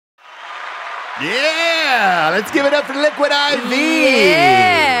Yeah, let's give it up for Liquid IV.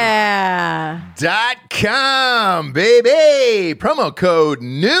 Yeah. .com, baby. Promo code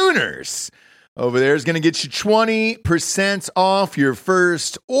Nooners over there is going to get you 20% off your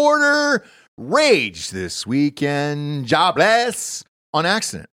first order. Rage this weekend. Jobless on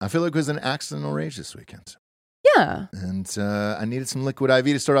accident. I feel like it was an accidental rage this weekend. Yeah. And I needed some Liquid IV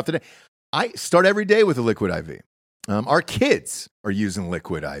to start off today. I start every day with a Liquid IV. Our kids are using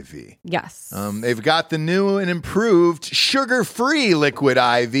Liquid IV. Yes. They've got the new and improved sugar-free Liquid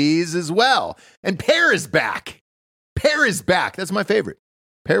IVs as well. And Pear is back. Pear is back. That's my favorite.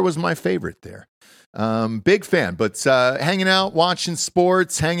 Pear was my favorite there. Big fan. But hanging out, watching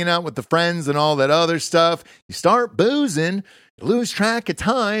sports, hanging out with the friends and all that other stuff. You start boozing, you lose track of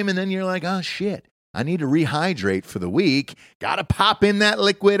time, and then you're like, oh, shit. I need to rehydrate for the week. Got to pop in that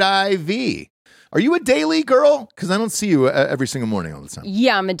Liquid IV. Are you a daily girl? Because I don't see you every single morning all the time.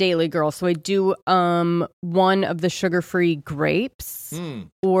 Yeah, I'm a daily girl. So I do one of the sugar-free grapes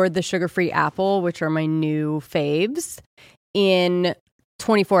or the sugar-free apple, which are my new faves, in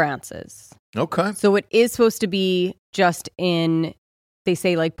 24 ounces. Okay. So it is supposed to be just in, they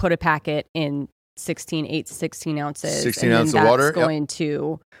say, like, put a packet in 8 to 16 ounces. 16 ounces of water. That's going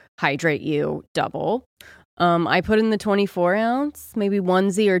to hydrate you double. I put in the 24 ounce, maybe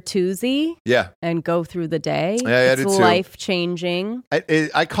onesie or twosie. Yeah. And go through the day. Yeah, it's life-changing.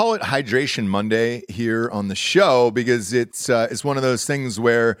 I call it Hydration Monday here on the show because it's one of those things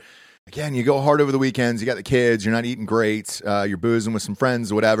where, again, you go hard over the weekends, you got the kids, you're not eating great, you're boozing with some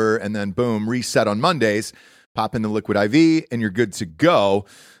friends or whatever, and then boom, reset on Mondays, pop in the Liquid IV, and you're good to go.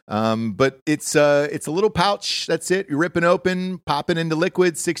 But it's a little pouch, that's it. You're ripping open, popping into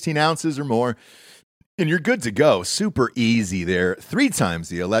liquid, 16 ounces or more. And you're good to go. Super easy there. 3 times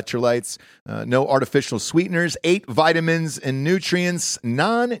the electrolytes, no artificial sweeteners, 8 vitamins and nutrients,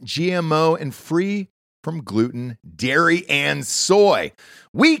 non-GMO and free from gluten, dairy, and soy.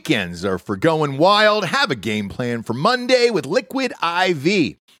 Weekends are for going wild. Have a game plan for Monday with Liquid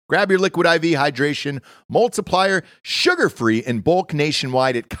IV. Grab your Liquid IV hydration multiplier, sugar-free in bulk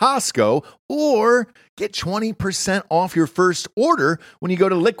nationwide at Costco, or get 20% off your first order when you go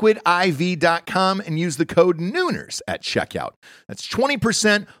to liquidiv.com and use the code Nooners at checkout. That's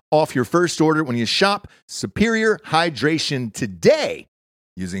 20% off your first order when you shop Superior Hydration today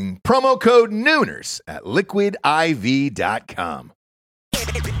using promo code Nooners at liquidiv.com.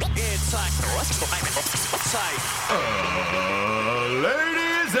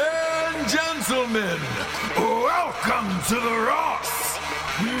 Ladies and gentlemen, welcome to the Ross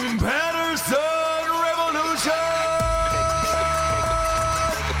Patterson Revolution!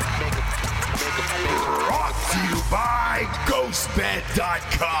 Brought to you by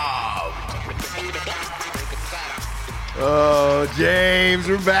GhostBed.com. Oh, James,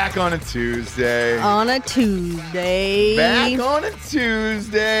 we're back on a Tuesday. Back on a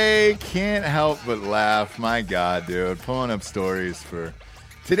Tuesday. Can't help but laugh. My God, dude. Pulling up stories for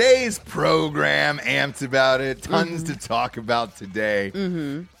today's program. Amped about it. Tons to talk about today.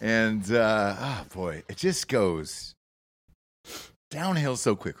 And, oh, boy, it just goes downhill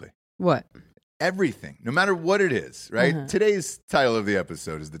so quickly. What? Everything, no matter what it is, right? Today's title of the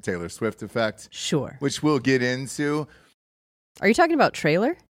episode is The Taylor Swift Effect. Sure. Which we'll get into. Are you talking about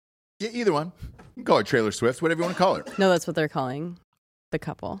trailer? Yeah, either one. You can call her Taylor Swift, whatever you want to call her. No, that's what they're calling the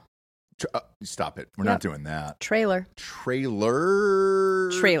couple. Stop it. We're not doing that. Trailer.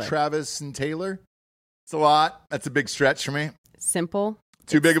 Travis and Taylor. It's a lot. That's a big stretch for me. Simple.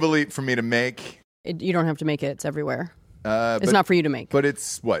 Too big of a leap for me to make. You don't have to make it. It's everywhere. It's not for you to make. But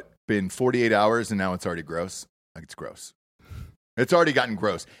it's, been 48 hours and now it's already gross? Like, it's gross. It's already gotten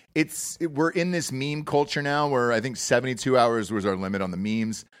gross. We're in this meme culture now where I think 72 hours was our limit on the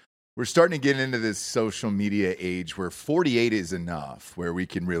memes. We're starting to get into this social media age where 48 is enough, where we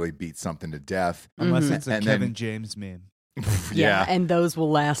can really beat something to death. Unless it's a Kevin James meme. Yeah, and those will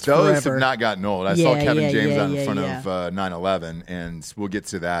last forever. Those have not gotten old. I saw Kevin James out in front of 9/11, and we'll get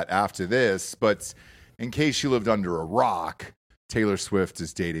to that after this. But in case you lived under a rock, Taylor Swift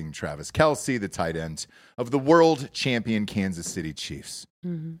is dating Travis Kelce, the tight end of the world champion Kansas City Chiefs.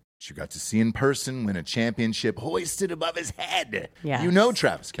 You got to see in person, win a championship hoisted above his head. Yes. You know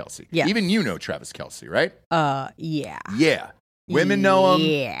Travis Kelce. Yes. Even you know Travis Kelce, right? Yeah. Yeah. Women know him.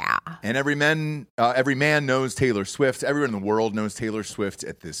 Yeah. And every man knows Taylor Swift. Everyone in the world knows Taylor Swift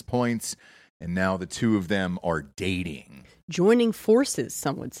at this point. And now the two of them are dating. Joining forces,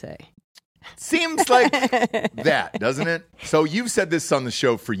 some would say. Seems like that, doesn't it? So you've said this on the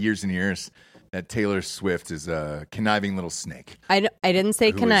show for years and years, that Taylor Swift is a conniving little snake. I didn't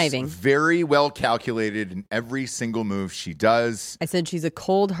say conniving. Very well calculated in every single move she does. I said she's a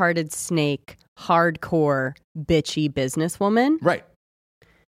cold-hearted snake hardcore bitchy businesswoman. Right.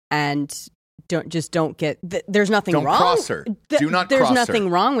 And don't get there's nothing don't wrong. Cross her. Do not there's cross nothing her.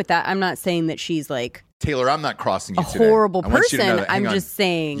 wrong with that. I'm not saying that she's like Taylor, I'm not crossing you a today. horrible I want you to know person. that. Hang I'm on. just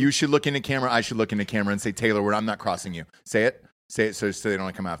saying You should look into camera. I should look into camera and say, Taylor, I'm not crossing you. Say it so they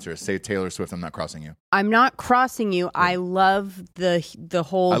don't come after us. Say, Taylor Swift, I'm not crossing you. I'm not crossing you. I love the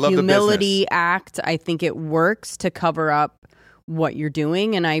whole love humility the act. I think it works to cover up what you're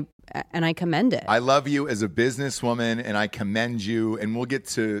doing, and I commend it. I love you as a businesswoman, and I commend you, and we'll get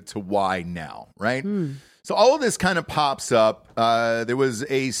to why now, right? So all of this kind of pops up. There was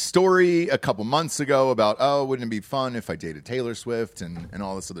a story a couple months ago about, wouldn't it be fun if I dated Taylor Swift and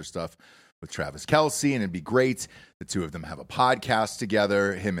all this other stuff with Travis Kelce, and it'd be great. The two of them have a podcast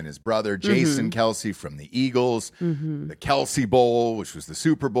together, him and his brother, Jason Kelce from the Eagles. The Kelce Bowl, which was the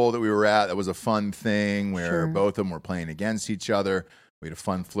Super Bowl that we were at, that was a fun thing where both of them were playing against each other. We had a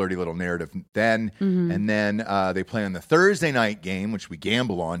fun, flirty little narrative then. And then they play on the Thursday night game, which we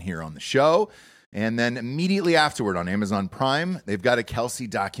gamble on here on the show. And then immediately afterward on Amazon Prime, they've got a Kelce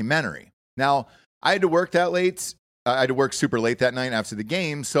documentary. Now, I had to work that late. I had to work super late that night after the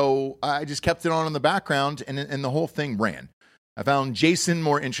game, so I just kept it on in the background, and the whole thing ran. I found Jason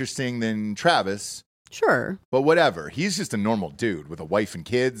more interesting than Travis. Sure. But whatever. He's just a normal dude with a wife and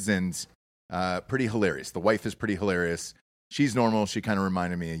kids, and pretty hilarious. The wife is pretty hilarious. She's normal. She kind of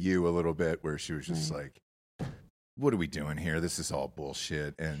reminded me of you a little bit, where she was just like, what are we doing here? This is all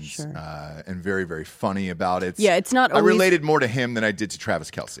bullshit, and very, very funny about it. Yeah, it's not always... I related more to him than I did to Travis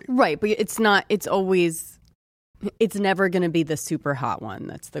Kelce. Right, but it's not, it's never going to be the super hot one.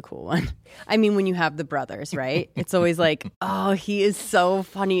 That's the cool one. I mean, when you have the brothers, right? It's always like, oh, he is so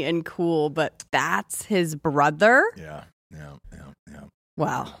funny and cool, but that's his brother? Yeah.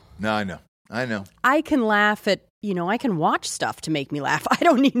 Wow. No, I know. I can laugh at, I can watch stuff to make me laugh. I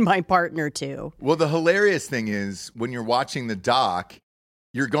don't need my partner to. Well, the hilarious thing is when you're watching the doc,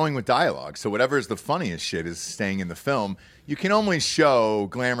 you're going with dialogue. So whatever is the funniest shit is staying in the film. You can only show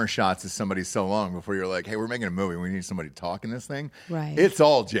glamour shots of somebody so long before you're like, hey, we're making a movie. We need somebody to talk in this thing. Right. It's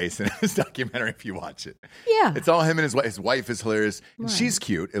all Jason in this documentary if you watch it. Yeah. It's all him and his wife. His wife is hilarious. And right. She's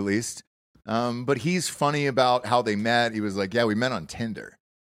cute, at least. But he's funny about how they met. He was like, yeah, we met on Tinder.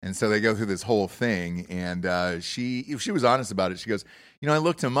 And so they go through this whole thing. And she was honest about it. She goes, I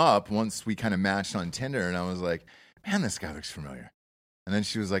looked him up once we kind of matched on Tinder. And I was like, man, this guy looks familiar. And then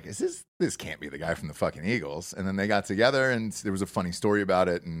she was like, this can't be the guy from the fucking Eagles. And then they got together, and there was a funny story about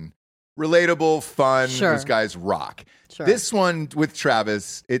it, and relatable, fun. Sure. Those guys rock. Sure. This one with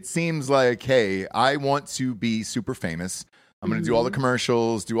Travis, it seems like, hey, I want to be super famous. I'm going to do all the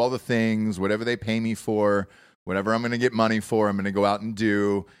commercials, do all the things, whatever they pay me for, whatever I'm going to get money for, I'm going to go out and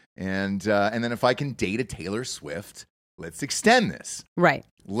do. And then if I can date a Taylor Swift, let's extend this. Right.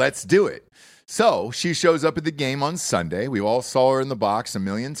 Let's do it. So she shows up at the game on Sunday. We all saw her in the box a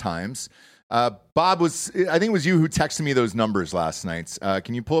million times. Bob, I think it was you who texted me those numbers last night.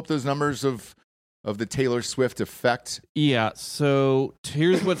 Can you pull up those numbers of the Taylor Swift effect? Yeah. So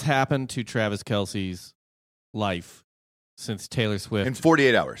here's what's happened to Travis Kelce's life since Taylor Swift in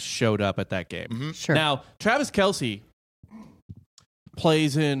 48 hours showed up at that game. Mm-hmm. Sure. Now, Travis Kelce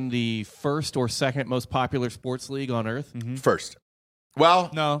plays in the first or second most popular sports league on earth. Mm-hmm. First. Well,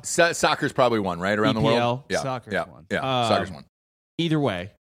 no. Soccer's probably one, right? Around EPL, the world? Yeah. Soccer's one. Yeah, soccer's one. Either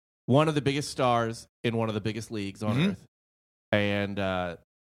way, one of the biggest stars in one of the biggest leagues on earth. And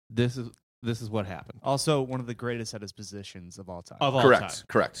this is what happened. Also, one of the greatest at his positions of all time.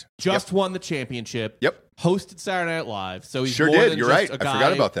 Correct. Just won the championship. Yep. Hosted Saturday Night Live. So he's Sure more did. than You're just right. a I guy.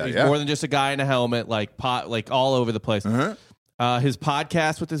 forgot about that. He's Yeah. more than just a guy in a helmet, like all over the place. His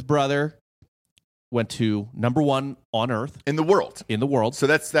podcast with his brother went to number one on earth. In the world. So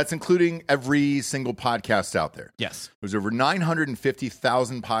that's including every single podcast out there. Yes. There's over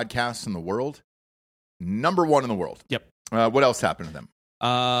 950,000 podcasts in the world. Number one in the world. Yep. What else happened to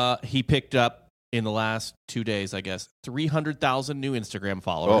them? He picked up in the last 2 days, I guess, 300,000 new Instagram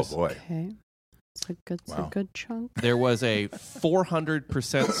followers. Oh, boy. Okay. It's a good chunk. There was a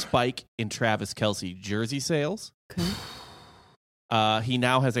 400% spike in Travis Kelce jersey sales. Okay. He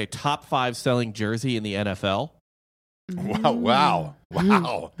now has a top 5 selling jersey in the NFL. Wow.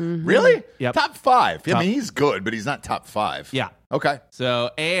 Mm-hmm. Really? Yep. Top 5. I mean, he's good, but he's not top 5. Yeah. Okay.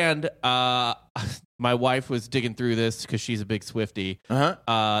 So, and my wife was digging through this because she's a big Swiftie.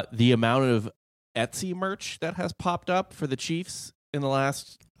 The amount of Etsy merch that has popped up for the Chiefs in the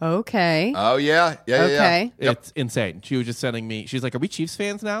last... Okay. Oh, yeah. Okay. Yep. It's insane. She was just sending me... She's like, are we Chiefs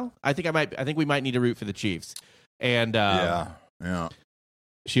fans now? I think we might need to root for the Chiefs. And... Yeah.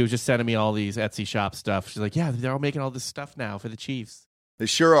 She was just sending me all these Etsy shop stuff. She's like, yeah, they're all making all this stuff now for the Chiefs. They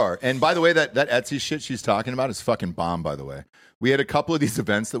sure are. And by the way, that Etsy shit she's talking about is fucking bomb, by the way. We had a couple of these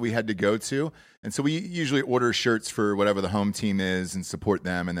events that we had to go to. And so we usually order shirts for whatever the home team is and support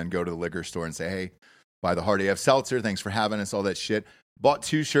them and then go to the liquor store and say, hey, buy the Hard AF Seltzer. Thanks for having us, all that shit. Bought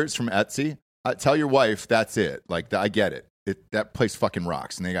 2 shirts from Etsy. Tell your wife that's it. Like, I get it. That place fucking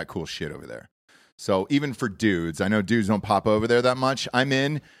rocks, and they got cool shit over there. So even for dudes, I know dudes don't pop over there that much. I'm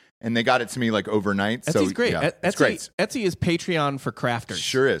in. And they got it to me like overnight. Etsy's great. Yeah, it's great. Etsy is Patreon for crafters.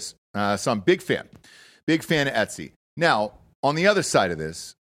 Sure is. So I'm a big fan. Big fan of Etsy. Now, on the other side of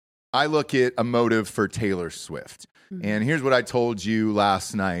this, I look at a motive for Taylor Swift. Mm-hmm. And here's what I told you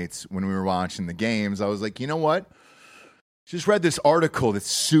last night when we were watching the games. I was like, you know what? Just read this article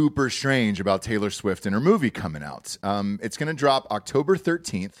that's super strange about Taylor Swift and her movie coming out. It's going to drop October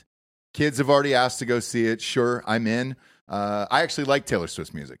 13th. Kids have already asked to go see it. Sure, I'm in. I actually like Taylor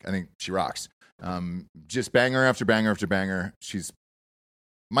Swift's music. I think she rocks. Just banger after banger after banger. She's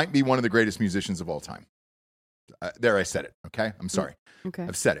might be one of the greatest musicians of all time. There, I said it. Okay, I'm sorry. Okay,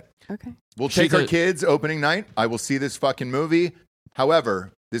 I've said it. Okay, we'll take our kids opening night. I will see this fucking movie.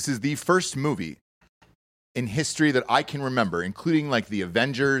 However, this is the first movie in history that I can remember, including like the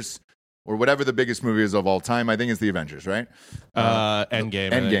Avengers. Or whatever the biggest movie is of all time. I think it's the Avengers, right? Endgame.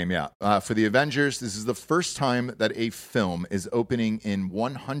 Endgame, yeah. For the Avengers, this is the first time that a film is opening in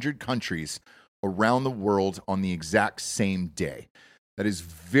 100 countries around the world on the exact same day. That is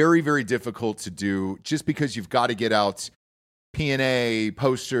very, very difficult to do just because you've got to get out P&A,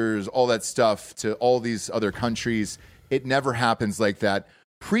 posters, all that stuff to all these other countries. It never happens like that.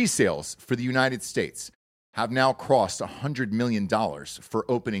 Pre-sales for the United States have now crossed $100 million for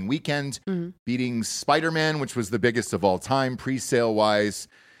opening weekend, beating Spider-Man, which was the biggest of all time, pre-sale-wise.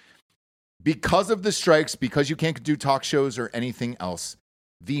 Because of the strikes, because you can't do talk shows or anything else,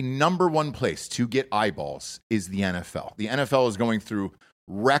 the number one place to get eyeballs is the NFL. The NFL is going through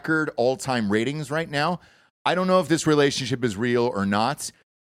record all-time ratings right now. I don't know if this relationship is real or not.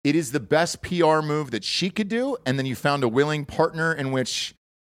 It is the best PR move that she could do, and then you found a willing partner in which...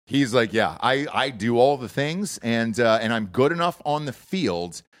 He's like, yeah, I do all the things, and I'm good enough on the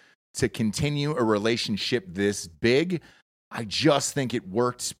field to continue a relationship this big. I just think it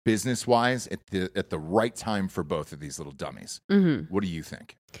worked business-wise at the right time for both of these little dummies. Mm-hmm. What do you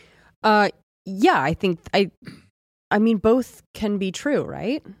think? Yeah, I think I mean both can be true,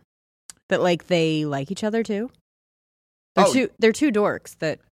 right? That like they like each other too. They're two dorks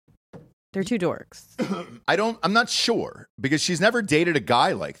that. They're two dorks. I'm not sure because she's never dated a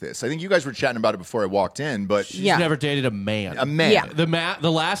guy like this. I think you guys were chatting about it before I walked in, but she's never dated a man. A man. Yeah.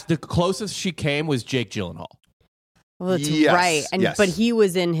 The closest she came was Jake Gyllenhaal. Well, that's right. And but he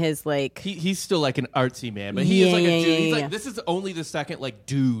was in his like he's still like an artsy man, but he is like a dude. He's like this is only the second like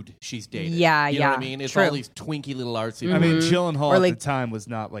dude she's dated. Yeah, you know what I mean? It's all these twinky little artsy. Mm-hmm. I mean, Gyllenhaal at the time was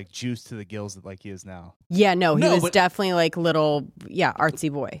not like juiced to the gills like he is now. Yeah, he was definitely like little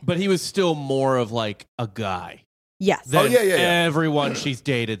artsy boy. But he was still more of like a guy. Yes. Everyone she's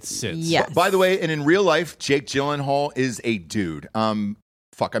dated since. Yes. By the way, and in real life, Jake Gyllenhaal is a dude. I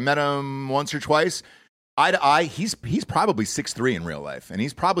met him once or twice. Eye to eye, he's probably 6'3" in real life, and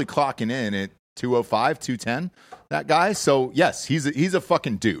he's probably clocking in at 205, 210, that guy. So, yes, he's a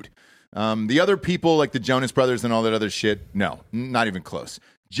fucking dude. The other people, like the Jonas Brothers and all that other shit, no, not even close.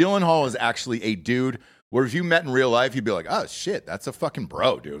 Gyllenhaal is actually a dude, where if you met in real life, you'd be like, oh, shit, that's a fucking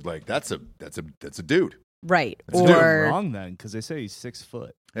bro, dude. Like, that's a dude. Right. That's or wrong then, because they say he's 6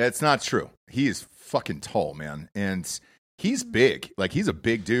 foot. It's not true. He is fucking tall, man, and... He's big. Like, he's a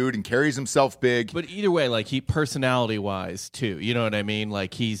big dude and carries himself big. But either way, like, he personality-wise, too. You know what I mean?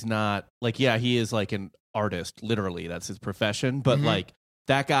 Like, he's not... Like, yeah, he is, like, an artist. Literally, that's his profession. But, like,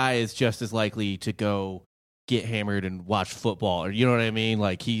 that guy is just as likely to go get hammered and watch football. Or, you know what I mean?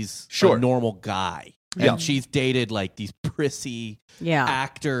 Like, he's a normal guy. And she's dated, like, these prissy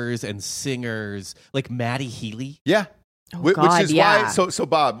actors and singers. Like, Maddie Healy. Yeah. Oh, God, which is why... So,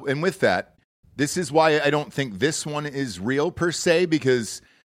 Bob, and with that... This is why I don't think this one is real per se, because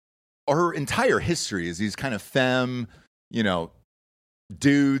her entire history is these kind of femme,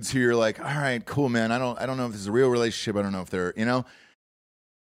 dudes who you're like, all right, cool, man. I don't know if this is a real relationship. I don't know if they're,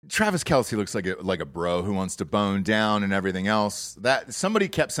 Travis Kelce looks like a bro who wants to bone down and everything else. That somebody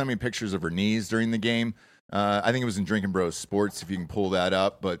kept sending me pictures of her knees during the game. I think it was in Drinking Bros Sports, if you can pull that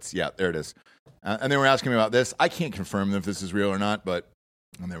up. But yeah, there it is. And they were asking me about this. I can't confirm if this is real or not, but.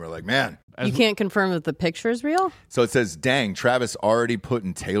 And they were like, man. You can't confirm that the picture is real? So it says, dang, Travis already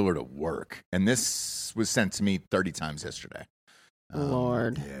putting Taylor to work. And this was sent to me 30 times yesterday.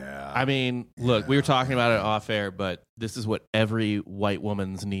 Lord. Yeah. I mean, look, we were talking about it off air, but this is what every white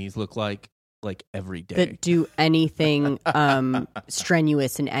woman's knees look like. like every day. that do anything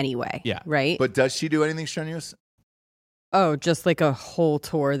strenuous in any way. Yeah. Right? But does she do anything strenuous? Oh, just like a whole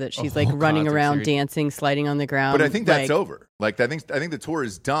tour that she's like whole running concert around, series. dancing, sliding on the ground. But I think that's like, over. Like I think the tour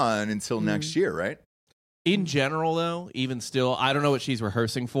is done until next year, right? In general, though, even still, I don't know what she's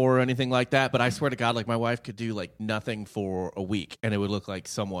rehearsing for or anything like that, but I swear to God, like my wife could do like nothing for a week and it would look like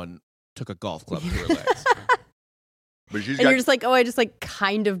someone took a golf club to her legs. But she's And you're just like, oh, I just like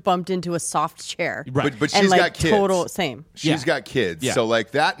kind of bumped into a soft chair. Right. but And she's like got kids. total same. She's got kids. Yeah. So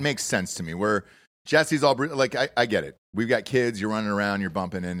like that makes sense to me. Where Jesse's all like, I get it. We've got kids. You're running around. You're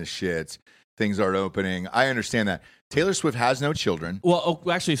bumping into shit. Things aren't opening. I understand that. Taylor Swift has no children. Well,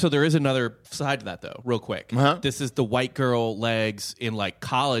 actually, so there is another side to that, though, real quick. Uh-huh. This is the white girl legs in like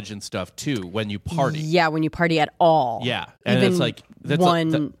college and stuff, too, when you party. Yeah, when you party at all. Yeah. And Even it's like, that's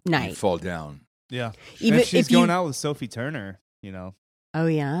one You night. fall down. Yeah. Even If she's if you- going out with Sophie Turner, you know. Oh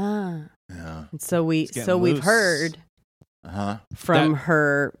yeah. Yeah. And so we've getting loose. heard Uh-huh. from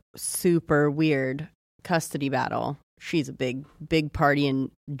her super weird custody battle. She's a big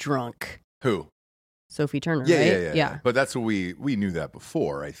partying drunk. Who? Sophie Turner, Yeah, right? yeah. But that's what we knew that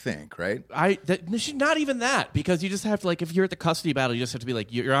before, I think, right? She's not even that, because you just have to, like, if you're at the custody battle, you just have to be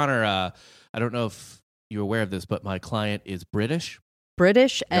like, Your Honor, I don't know if you're aware of this, but my client is British.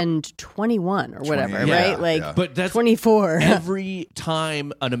 British and 21 or whatever, 20, yeah, right? Like yeah. But that's 24. every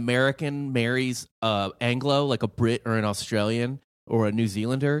time an American marries Anglo, like a Brit or an Australian or a New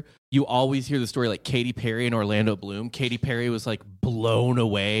Zealander, you always hear the story like Katy Perry and Orlando Bloom. Katy Perry was like blown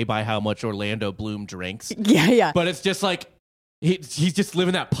away by how much Orlando Bloom drinks. Yeah. But it's just like he's just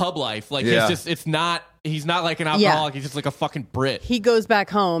living that pub life. Like Yeah. he's not like an alcoholic. He's just like a fucking Brit. He goes back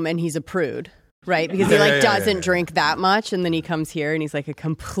home and he's a prude, right? Because he Yeah, like yeah, doesn't yeah. drink that much, and then he comes here and he's like a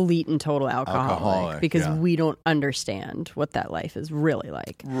complete and total alcoholic because yeah. we don't understand what that life is really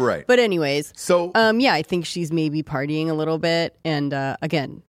like. Right. But anyways, So yeah, I think she's maybe partying a little bit, and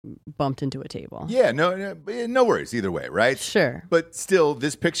again, bumped into a table. yeah, no worries either way, right? Sure. But still,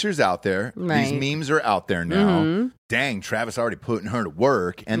 this picture's out there. Right. These memes are out there now. Dang, Travis already putting her to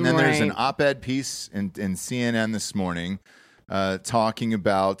work. And then there's an Right. op-ed piece in CNN this morning talking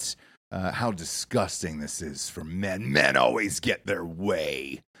about how disgusting this is for men. Men always get their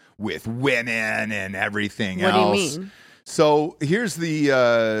way with women and everything What do you else. mean? So here's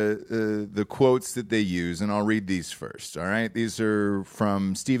the quotes that they use, and I'll read these first. All right, these are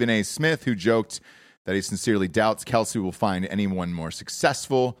from Stephen A. Smith, who joked that he sincerely doubts Kelsey will find anyone more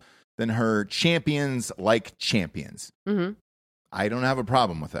successful than her. Champions like champions. Mm-hmm. I don't have a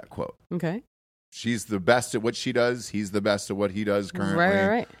problem with that quote. Okay. She's the best at what she does. He's the best at what he does currently.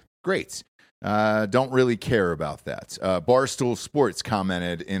 Right. Great. Don't really care about that. Barstool Sports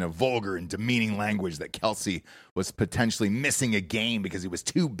commented in a vulgar and demeaning language that Kelsey was potentially missing a game because he was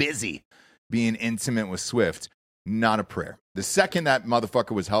too busy being intimate with Swift. Not a prayer. The second that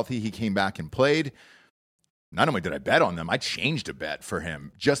motherfucker was healthy, he came back and played. Not only did I bet on them, I changed a bet for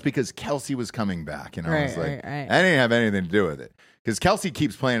him just because Kelsey was coming back. And I was like, right. I didn't have anything to do with it. Because Kelsey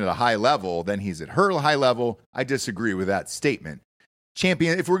keeps playing at a high level, then he's at her high level. I disagree with that statement.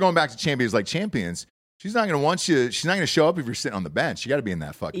 Champion, if we're going back to champions like champions, she's not going to want you. She's not going to show up if you're sitting on the bench. You got to be in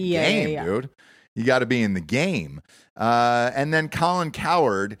that fucking game, dude. You got to be in the game. And then Colin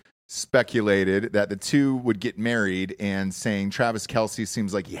Cowherd speculated that the two would get married, and saying Travis Kelce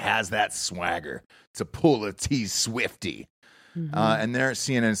seems like he has that swagger to pull a T Swifty. And there at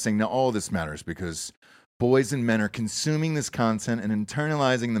CNN saying, no, all this matters because boys and men are consuming this content and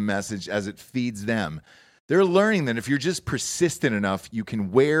internalizing the message as it feeds them. They're learning that if you're just persistent enough, you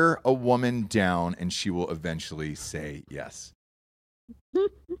can wear a woman down and she will eventually say yes.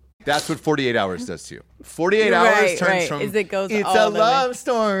 That's what 48 hours does to you. 48 hours turns from Is it goes it's all a the way. love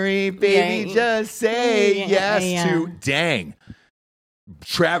story, baby, Yeah. just say Yeah, yes yeah. to dang.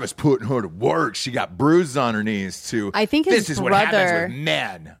 Travis putting her to work. She got bruises on her knees too. I think his this is what happens brother- with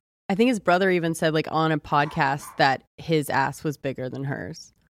men. I think his brother even said, like, on a podcast that his ass was bigger than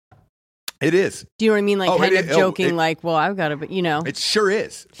hers. It is. Do you know what I mean? Like, Oh, kind it of is. joking, It- like, well, I've got to, but you know. It sure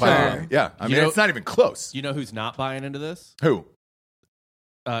is. By the Sure. way. Yeah. I mean, You know- it's not even close. You know who's not buying into this? Who?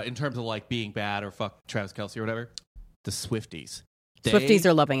 In terms of like being bad or fuck Travis Kelce or whatever? The Swifties. Swifties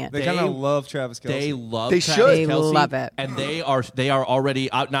are loving it. They kind of love Travis Kelce. They love They Travis should. They Kelce, love it. and they are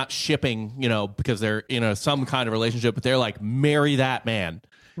already out, not shipping, you know, because they're in some kind of relationship, but they're like, marry that man.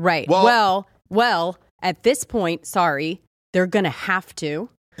 Right. Well- Well, at this point, sorry, they're going to have to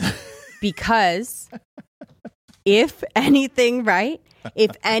because if anything, right?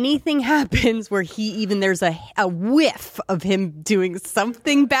 If anything happens where there's a whiff of him doing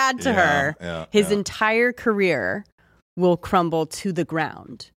something bad to her, his entire career will crumble to the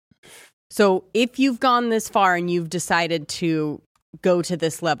ground. So if you've gone this far and you've decided to go to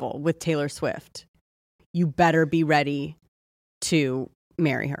this level with Taylor Swift, you better be ready to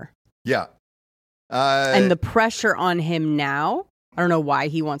marry her. Yeah. And the pressure on him now, I don't know why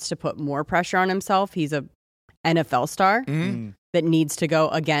he wants to put more pressure on himself. He's a NFL star that needs to go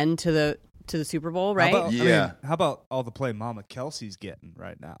again to the Super Bowl, right? How about all the play Mama Kelsey's getting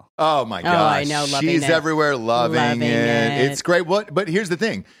right now? Oh my gosh. I know, loving She's it. everywhere loving it. It's great. But here's the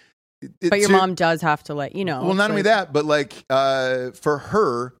thing. But your mom does have to let you know. Well, not only that, but like for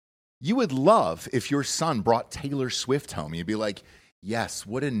her, you would love if your son brought Taylor Swift home. You'd be like, yes,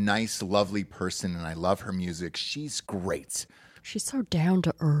 what a nice, lovely person, and I love her music. She's great. She's so down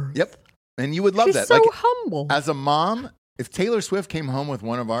to earth. Yep. And you would love She's that. so like, humble. As a mom, if Taylor Swift came home with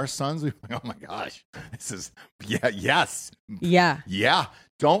one of our sons, we'd be like, oh my gosh, this is, yeah.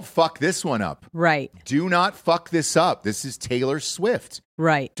 Don't fuck this one up. Right. Do not fuck this up. This is Taylor Swift.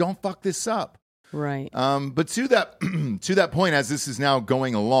 Right. Don't fuck this up. Right. But to that to that point, as this is now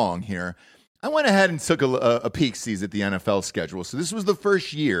going along here, I went ahead and took a peek-sees at the NFL schedule. So this was the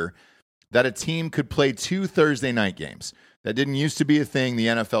first year that a team could play 2 Thursday night games. That didn't used to be a thing. The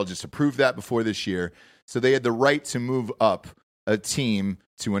NFL just approved that before this year. So they had the right to move up a team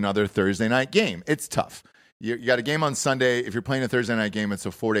to another Thursday night game. It's tough. You got a game on Sunday. If you're playing a Thursday night game, it's a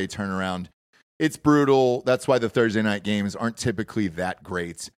 4-day turnaround. It's brutal. That's why the Thursday night games aren't typically that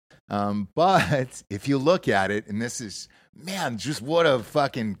great. But if you look at it, and this is, man, just what a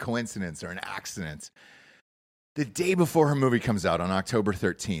fucking coincidence or an accident. The day before her movie comes out on October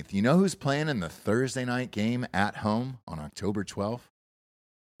 13th, you know who's playing in the Thursday night game at home on October 12th?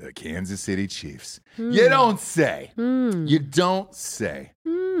 The Kansas City Chiefs. You don't say. You don't say.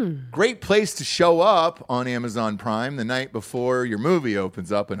 Great place to show up on Amazon Prime the night before your movie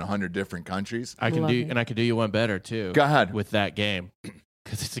opens up in 100 different countries. I can do you one better too. Go ahead. With that game,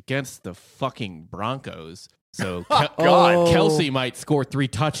 because it's against the fucking Broncos. So God. Kelsey might score 3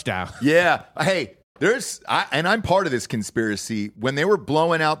 touchdowns. Yeah. Hey, and I'm part of this conspiracy. When they were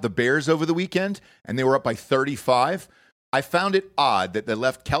blowing out the Bears over the weekend and they were up by 35, I found it odd that they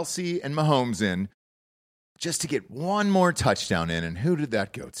left Kelsey and Mahomes in just to get one more touchdown in. And who did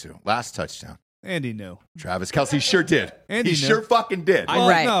that go to? Last touchdown. Andy knew. Travis Kelsey sure did. Andy he knew. sure fucking did. Well,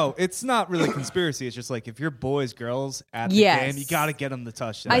 Right. no, it's not really conspiracy. It's just like if you're boys, girls at the Yes. game, you got to get them the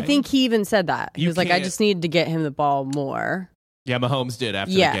touchdown. I think he even said that. He You was like, I can't- just needed to get him the ball more. Yeah, Mahomes did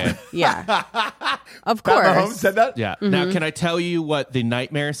after the Yeah. game. Yeah. Of Pat course. Mahomes said that? Yeah. Now, can I tell you what the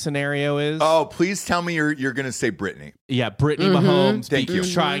nightmare scenario is? Oh, please tell me you're going to say Brittany. Yeah, Brittany Mahomes Thank you.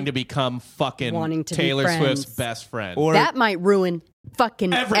 trying to become fucking Wanting to be Taylor friends. Swift's best friend. Or That might ruin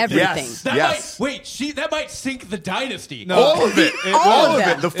fucking everything. Yes. That might sink the dynasty. No. All of it. All All of of them.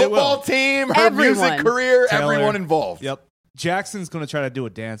 it. The It football will. team, her Everyone. music career, Taylor. everyone involved. Yep. Jackson's going to try to do a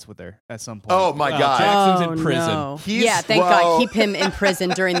dance with her at some point. Oh, my God. Jackson's in prison. No. He's- Yeah, thank well- God. Keep him in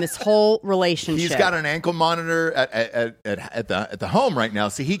prison during this whole relationship. He's got an ankle monitor at the home right now,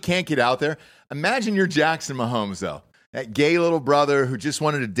 so he can't get out there. Imagine you're Jackson Mahomes, though. That gay little brother who just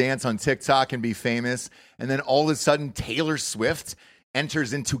wanted to dance on TikTok and be famous, and then all of a sudden Taylor Swift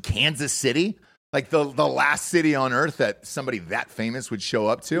enters into Kansas City, like the last city on earth that somebody that famous would show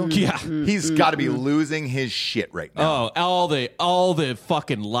up to. Yeah. He's got to be losing his shit right now. Oh, all the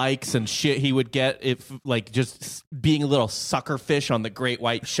fucking likes and shit he would get if like just being a little sucker fish on the great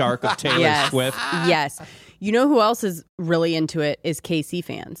white shark of Taylor Yes. Swift. Yes. You know who else is really into it is KC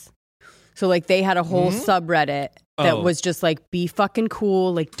fans. So like they had a whole subreddit that Oh. was just like, be fucking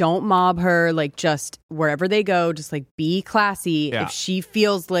cool, like don't mob her, like just wherever they go, just like be classy Yeah. if she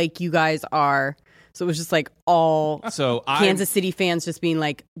feels like you guys are. So it was just like all So Kansas City fans just being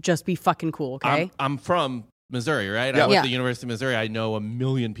like, just be fucking cool, okay? I'm from Missouri, right? Yeah. I went Yeah. to the University of Missouri. I know 1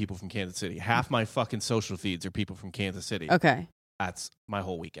 million people from Kansas City. Half my fucking social feeds are people from Kansas City. Okay. That's my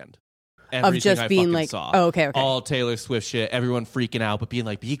whole weekend. Of Everything just I being fucking like, saw. oh, okay. All Taylor Swift shit. Everyone freaking out, but being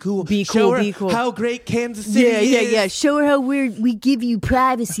like, be cool. Be Show cool, her be cool. How great Kansas City is. Show her how we give you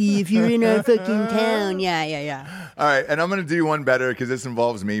privacy if you're in our fucking town. Yeah. All right, and I'm going to do one better because this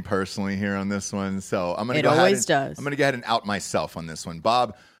involves me personally here on this one. So I'm going to It go always ahead and, does. I'm going to go ahead and out myself on this one.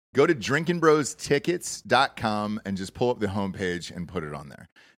 Bob, go to drinkingbrostickets.com and just pull up the homepage and put it on there.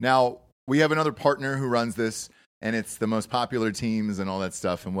 Now, we have another partner who runs this, and it's the most popular teams and all that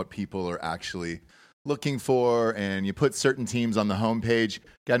stuff and what people are actually looking for. And you put certain teams on the homepage.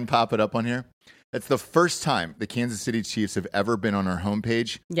 Go ahead and pop it up on here. That's the first time the Kansas City Chiefs have ever been on our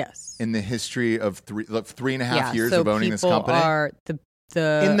homepage Yes. in the history of three and a half Yeah, years so of owning this people company. are the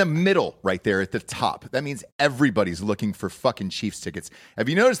In the middle, right there at the top. That means everybody's looking for fucking Chiefs tickets. Have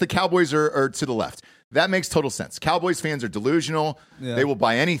you noticed the Cowboys are to the left? That makes total sense. Cowboys fans are delusional. Yeah. They will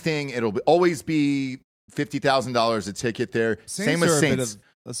buy anything. It'll always be $50,000 a ticket there. Same with are a bit Saints. of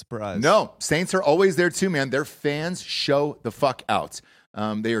a surprise. No, Saints are always there too, man. Their fans show the fuck out.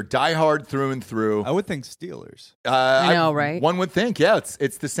 They are diehard through and through. I would think Steelers. I know, right? One would think, yeah,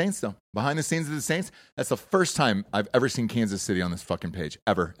 it's the Saints though. Behind the scenes of the Saints, that's the first time I've ever seen Kansas City on this fucking page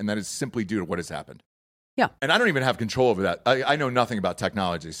ever, and that is simply due to what has happened. Yeah. And I don't even have control over that. I know nothing about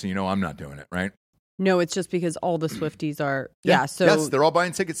technology, so I'm not doing it, right? No, it's just because all the Swifties are. Yeah. So yes, they're all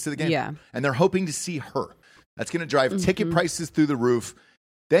buying tickets to the game. Yeah. And they're hoping to see her. That's going to drive ticket prices through the roof.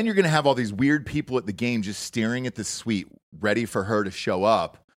 Then you're going to have all these weird people at the game just staring at the suite, ready for her to show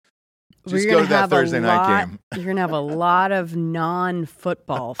up. Just go to that Thursday night game. You're going to have a lot of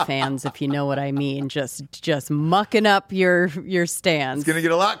non-football fans, if you know what I mean, just mucking up your stands. It's going to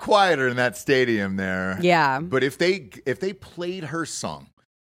get a lot quieter in that stadium there. Yeah. But if they played her song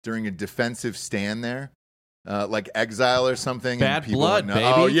during a defensive stand there, like Exile or something. Bad and people Blood, would know,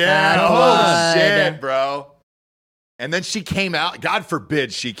 baby. Oh, yeah. Bad Oh, Blood. shit, bro. And then she came out. God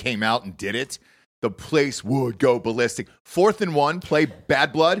forbid she came out and did it. The place would go ballistic. 4th and 1, play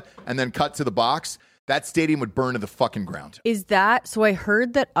Bad Blood, and then cut to the box. That stadium would burn to the fucking ground. Is that so? I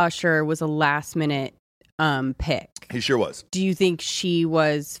heard that Usher was a last-minute pick. He sure was. Do you think she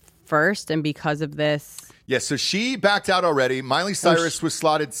was first, and because of this? Yeah, so she backed out already. Miley Cyrus was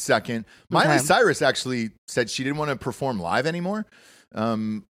slotted second. Miley Cyrus actually said she didn't want to perform live anymore,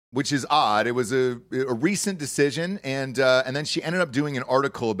 which is odd. It was a recent decision, and then she ended up doing an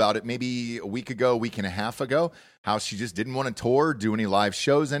article about it maybe a week and a half ago, how she just didn't want to tour, do any live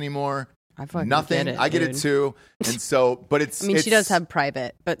shows anymore. I fucking Nothing. get it, I get it dude. too. And so, but it's. I mean, she it's- does have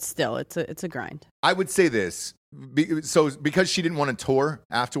private, but still, it's a grind. I would say this. Because she didn't want to tour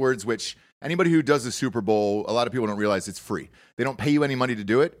afterwards, which anybody who does the Super Bowl, a lot of people don't realize it's free. They don't pay you any money to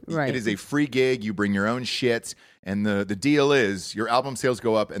do it. Right. It is a free gig. You bring your own shit. And the deal is your album sales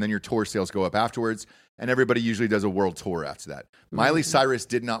go up and then your tour sales go up afterwards. And everybody usually does a world tour after that. Miley Cyrus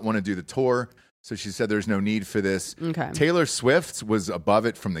did not want to do the tour. So she said there's no need for this. Okay. Taylor Swift was above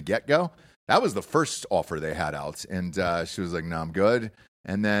it from the get-go. That was the first offer they had out. And she was like, no, I'm good.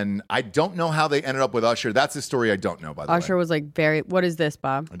 And then I don't know how they ended up with Usher. That's a story I don't know, by the way. Usher was like very. What is this,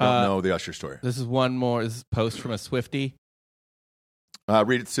 Bob? I don't know the Usher story. This is one more. This is a post from a Swiftie.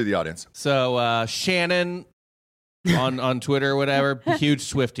 Read it to the audience. So Shannon on Twitter or whatever, huge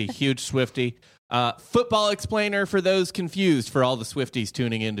Swiftie. Football explainer for those confused, for all the Swifties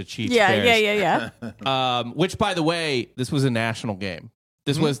tuning into Chiefs Bears. Yeah. Which, by the way, this was a national game.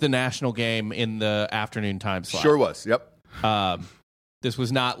 This was the national game in the afternoon time slot. Sure was. Yep. This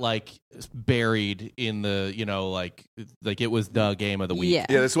was not like buried in the, like it was the game of the week. Yeah.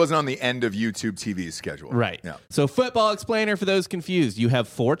 Yeah, this wasn't on the end of YouTube TV's schedule. Right. Yeah. So football explainer for those confused. You have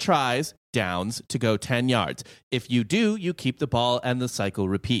 4 tries, downs, to go 10 yards. If you do, you keep the ball and the cycle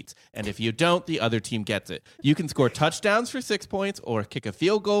repeats. And if you don't, the other team gets it. You can score touchdowns for 6 points or kick a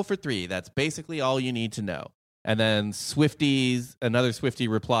field goal for 3. That's basically all you need to know. And then another Swiftie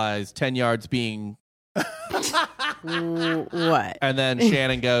replies, 10 yards being... What? And then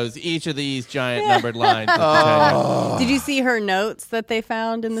Shannon goes, each of these giant numbered lines. Is 10 yards. Did you see her notes that they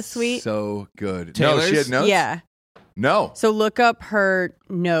found in the suite? So good. Taylor's? No, she had notes? Yeah. No. So look up her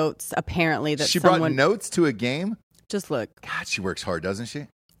notes. Apparently, that She someone brought notes to a game? just look. God, she works hard, doesn't she?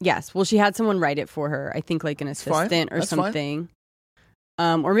 Yes. Well, she had someone write it for her. I think like an fine. assistant or That's fine. something.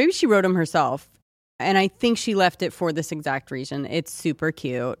 Or maybe she wrote them herself. And I think she left it for this exact reason. It's super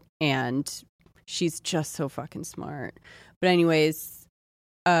cute, and she's just so fucking smart. But anyways,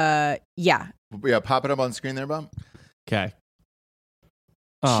 yeah. Yeah, pop it up on screen there, Bob. Okay.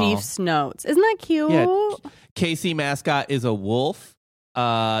 Chiefs notes. Isn't that cute? Yeah. KC mascot is a wolf.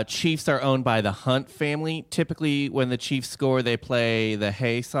 Chiefs are owned by the Hunt family. Typically, when the Chiefs score, they play the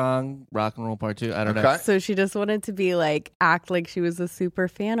Hey song, Rock and Roll Part 2. I don't know. Okay. So she just wanted to be like, act like she was a super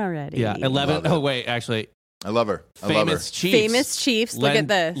fan already. Yeah, 11. Love it. Oh, wait, actually. I love her. I love her. Famous Chiefs. Famous Chiefs. Look at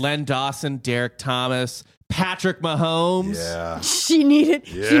this. Len Dawson, Derek Thomas, Patrick Mahomes. Yeah. She needed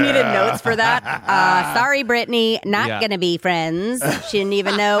notes for that. Sorry, Brittany, not Yeah. gonna be friends. She didn't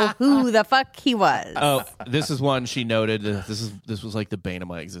even know who the fuck he was. Oh, this is one she noted. This was like the bane of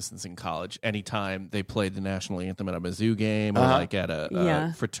my existence in college. Anytime they played the national anthem at a Mizzou game or like at a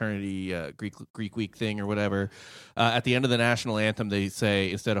Yeah. fraternity Greek week thing or whatever, at the end of the national anthem they say,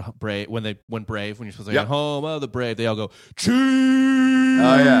 instead of brave, when you're supposed to say Yep. home of the brave, they all go Chiefs.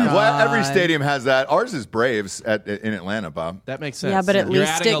 Oh, yeah. God. Well, every stadium has that. Ours is Braves in Atlanta, Bob. That makes sense. Yeah, but at you're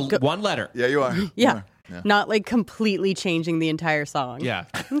least adding it one letter. Yeah, you are. You yeah. are. Yeah. Not like completely changing the entire song. Yeah,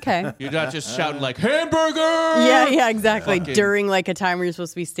 Okay. you're not just shouting like hamburger. Yeah, exactly. Fucking- During like a time where you're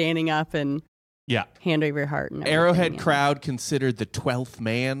supposed to be standing up and Yeah. hand over your heart. And Arrowhead everything, crowd considered the 12th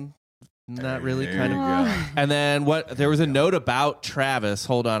man. Not really, There kind you of. go. And then there was a note about Travis.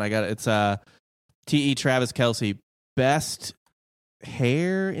 Hold on, I got it. It's T.E. Travis Kelce, best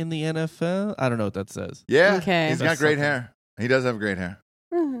hair in the NFL. I don't know what that says. Yeah, Okay. he's got That's great something. hair. He does have great hair.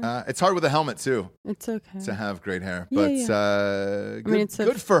 Yeah. It's hard with a helmet too It's okay. to have great hair, Yeah, but yeah. good, mean, it's a-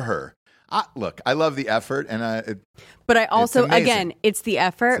 good for her. Look, I love the effort, and But I also, amazing. again, it's the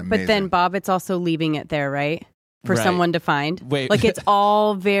effort. It's But then, amazing. Bob, it's also leaving it there, right? For Right. someone to find. Wait. Like, it's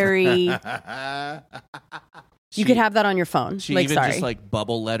all very. You could have that on your phone. She like, even sorry. just like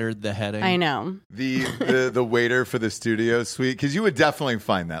bubble lettered the heading. I know. the waiter for the studio suite, because you would definitely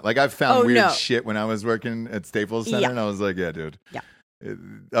find that. Like, I've found Oh, weird no. shit when I was working at Staples Center, Yeah. and I was like, yeah, dude. Yeah.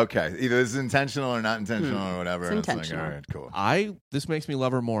 Okay, either this is intentional or not intentional or whatever. It's and I was intentional. like, all right, cool. This makes me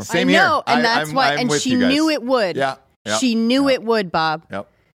love her more. Same I know, here. and that's I'm- why. I'm And with she you guys. knew it would. Yeah. Yep. She knew Yep. it would, Bob. Yep.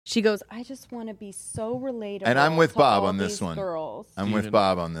 She goes, I just want to be so relatable. And I'm with to Bob all on this these one. Girls. I'm Do you with even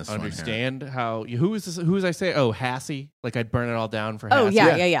Bob on this one. here. Understand how who is this? Who was I say? Oh, Hassie. Like I'd burn it all down for Oh, Hassie.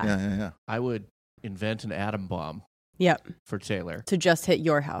 yeah. Yeah. I would invent an atom bomb Yep. for Taylor. To just hit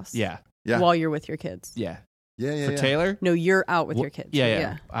your house. Yeah, Yeah. While you're with your kids. yeah. Yeah. For Taylor. No, you're out with Wh- your kids.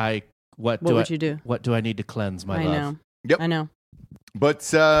 Yeah. What What do would I you do? What do I need to cleanse my I love? know. Yep. I know.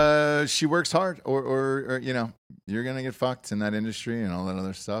 But she works hard, or you know, you're gonna get fucked in that industry and all that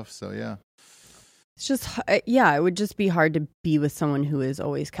other stuff. So yeah. It's just, yeah, it would just be hard to be with someone who is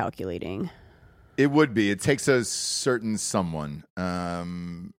always calculating. It would be. It takes a certain someone.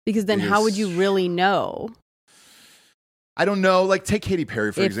 Because then how would you really know? I don't know. Like, take Katy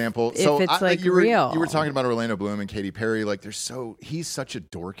Perry, for If- example. if So it's, like, you were real. you were talking about Orlando Bloom and Katy Perry. Like, he's such a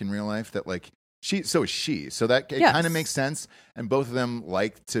dork in real life that, like, so is she. So that it Yes. kind of makes sense. And both of them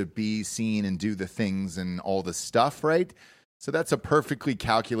like to be seen and do the things and all the stuff, right? So that's a perfectly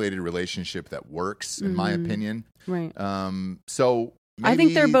calculated relationship that works, in my opinion. Right. So I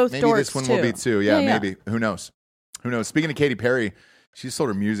think they're both maybe this dorks, one will be too. too. Yeah, Yeah, yeah. maybe. Who knows? Speaking of Katy Perry, she sold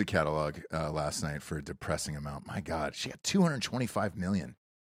her music catalog last night for a depressing amount. My God, she got $225 million.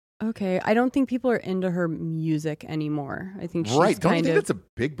 Okay. I don't think people are into her music anymore. I think she's Right? Don't you kind think of. that's a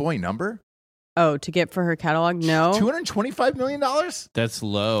big boy number? Oh, to get for her catalog? No. $225 million. That's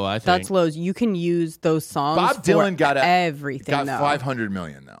low. I think That's low. You can use those songs. Bob Dylan got everything. though. $500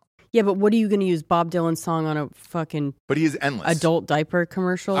 million now, Yeah, but what are you going to use Bob Dylan's song on a fucking but he is endless. adult diaper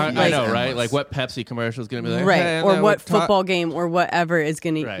commercial? I Like- know, right? endless. Like what Pepsi commercial is going to be like, Right. "Hey, or no, what we're ta- football game or whatever is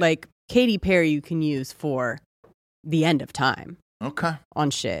going to, Right. like, Katy Perry you can use for the end of time Okay, on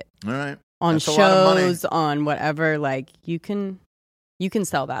shit. all right. On That's a lot of money. shows, on whatever. Like, you can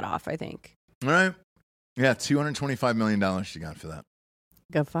sell that off, I think. All right. Yeah, $225 million she got for that.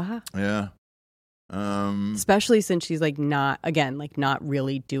 Good for her. Yeah. Especially since she's like not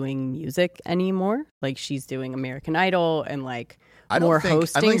really doing music anymore. Like she's doing American Idol and like more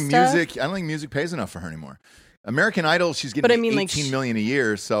hosting stuff. I don't think music pays enough for her anymore. American Idol, she's getting But I mean, like, 18 million a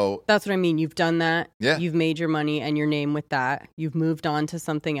year. So That's what I mean. You've done that. Yeah. You've made your money and your name with that. You've moved on to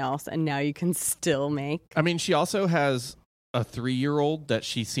something else, and now you can still make I mean, she also has a 3-year-old that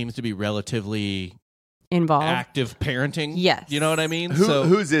she seems to be relatively involved. active parenting. Yes. You know what I mean?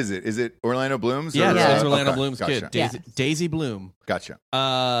 whose is it? Is it Orlando Bloom's? Yeah, or, Yeah. it's Orlando okay, Bloom's gotcha. kid, Daisy, Yes. Daisy Bloom. Gotcha.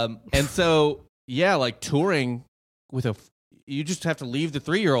 And so, yeah, like touring with you just have to leave the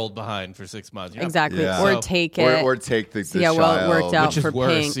 3-year-old behind for 6 months. You're not- Exactly. Yeah. Or So- take it. Or take the See how well it worked child. out Which is for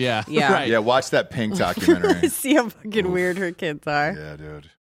worse, Pink. yeah. Yeah. Right. Yeah, watch that Pink documentary. See how fucking weird her kids are. Yeah, dude.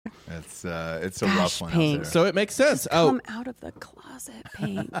 It's a Gosh, rough one Pink. out there. So it makes sense. Come out of the closet,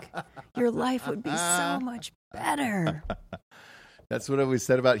 Pink. Your life would be so much better. That's what we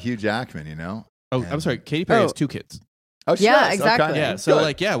said about Hugh Jackman, you know? I'm sorry. Katy Perry has Oh. 2 kids. Oh, she Yeah, does? exactly. Okay. Yeah. So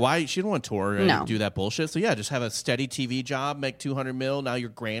Good. why she don't want to tour and No. do that bullshit? So yeah, just have a steady TV job, make $200 million. Now your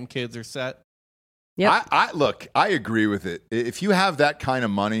grandkids are set. Yep. Look, I agree with it. If you have that kind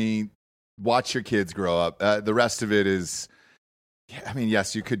of money, watch your kids grow up. The rest of it is, I mean,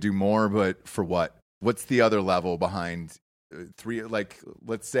 yes, you could do more, but for what? What's the other level behind 3? Like,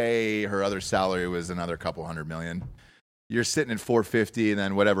 let's say her other salary was another couple $100 million. You're sitting at 450, and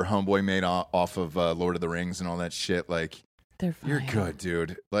then whatever Homeboy made off of Lord of the Rings and all that shit. Like, They're fine. you're good,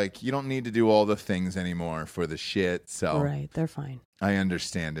 dude. Like, you don't need to do all the things anymore for the shit. So Right. They're fine. I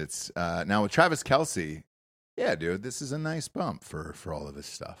understand. It's now with Travis Kelce. Yeah, dude, this is a nice bump for all of this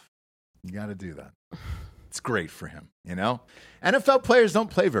stuff. You got to do that. It's great for him, you know. NFL players don't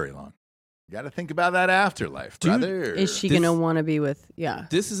play very long. You got to think about that afterlife, Dude, brother. Is she This- going to want to be with, yeah.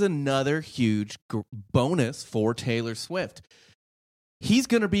 This is another huge bonus for Taylor Swift. He's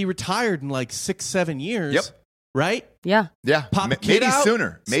going to be retired in like 6-7 years. Yep. right? Yeah. Yeah, Pop the maybe kid out,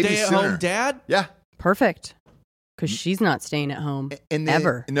 sooner. Maybe stay at sooner. home dad. Yeah, Perfect. Because she's not staying at home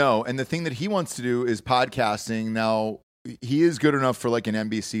ever. No, and the thing that he wants to do is podcasting. Now, he is good enough for like an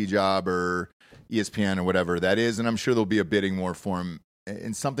NBC job or ESPN or whatever that is, and I'm sure there'll be a bidding war for him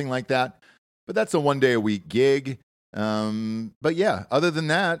in something like that. But that's a 1 day a week gig. But yeah, other than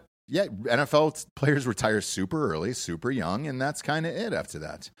that, yeah, NFL players retire super early, super young, and that's kind of it after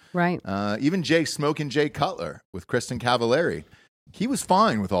that. Right. Even Smoking Jay Cutler with Kristen Cavallari. He was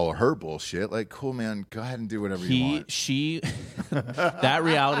fine with all of her bullshit. Like, cool, man, go ahead and do whatever you want. That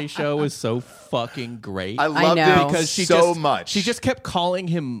reality show was so fucking great. I loved know. it because she so just, much. She just kept calling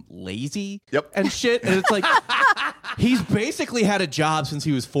him lazy Yep. and shit. And it's like, he's basically had a job since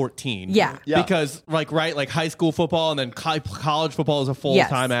he was 14. Yeah. Yeah. Because, like high school football and then college football is a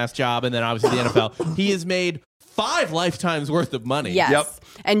full-time ass job. And then obviously the NFL. He has made 5 lifetimes worth of money. Yes. Yep.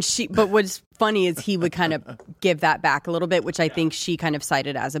 And but what's funny is he would kind of give that back a little bit, which I think she kind of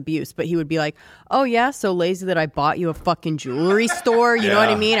cited as abuse. But he would be like, oh, yeah, so lazy that I bought you a fucking jewelry store. You know what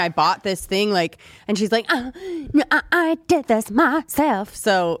I mean? I bought this thing. And she's like, I did this myself.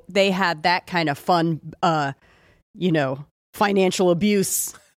 So they had that kind of fun, financial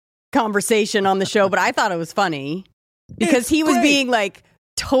abuse conversation on the show. But I thought it was funny because he was being like,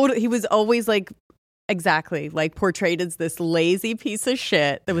 he was always like, exactly, like portrayed as this lazy piece of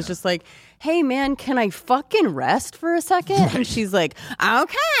shit that was just like, hey man, can I fucking rest for a second? Right. And she's like,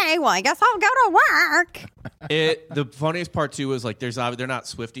 okay, well I guess I'll go to work. The funniest part too was like they're not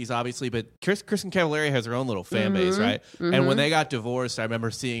Swifties obviously, but Kristen Cavallari has her own little fan base, right? Mm-hmm. And when they got divorced, I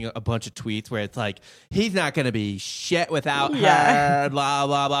remember seeing a bunch of tweets where it's like, he's not going to be shit without her, blah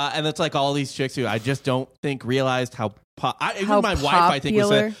blah blah, and it's like all these chicks who I just don't think realized how even my wife, I think,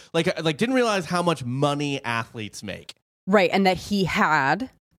 was like didn't realize how much money athletes make. Right, and that he had,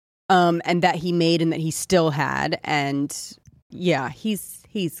 and that he made, and that he still had, and yeah, he's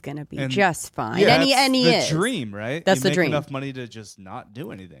gonna be just fine. Yeah, and he is the dream, right? That's you the make dream. Enough money to just not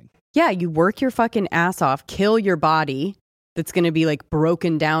do anything. Yeah, you work your fucking ass off, kill your body that's gonna be like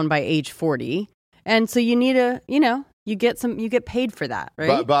broken down by age 40, and so you need you get paid for that,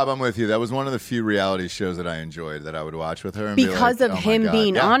 right? Bob, I'm with you. That was one of the few reality shows that I enjoyed that I would watch with her. And because be like, of oh him my God.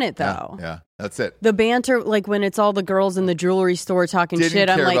 being Yeah, on it, though. Yeah, that's it. The banter, like when it's all the girls in the jewelry store talking Didn't shit,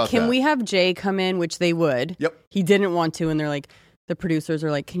 I'm care like, about can that. we have Jay come in? Which they would. Yep. He didn't want to, and they're like, the producers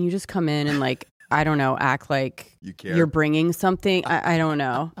are like, can you just come in and like, I don't know, act like You care. you're bringing something? I don't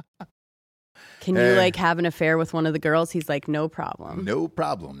know. Can you like have an affair with one of the girls? He's like, no problem. No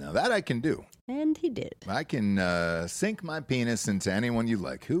problem. Now that I can do. And he did. I can sink my penis into anyone you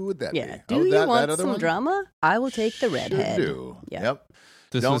like. Who would that Yeah. be? Do you want other some one? drama? I will take the redhead. Sure do. Yeah. Yep.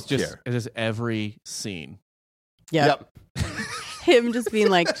 This Don't was just care. it is every scene. Yep. Him just being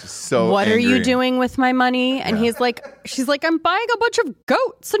like, So what are you angry. doing with my money? And he's like, she's like, I'm buying a bunch of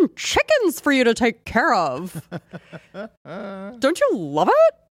goats and chickens for you to take care of. Don't you love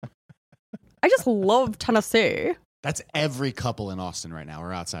it? I just love Tennessee. That's every couple in Austin right now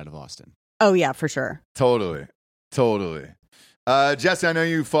or outside of Austin. Oh, yeah, for sure. Totally. Jesse, I know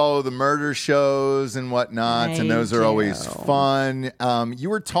you follow the murder shows and whatnot, I and those are do. always fun. You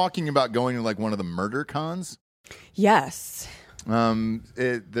were talking about going to like one of the murder cons. Yes.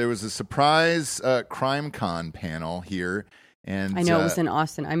 There was a surprise crime con panel here, and I know it was in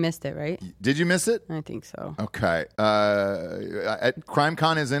Austin. I missed it, right? Did you miss it? I think so. Okay. Crime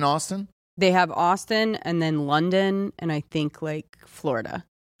con is in Austin. They have Austin and then London and I think like Florida.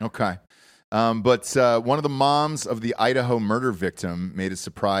 Okay. But one of the moms of the Idaho murder victim made a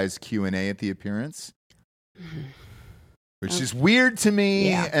surprise Q&A at the appearance, which is weird to me,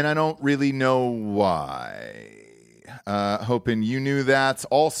 and I don't really know why. Hoping you knew that.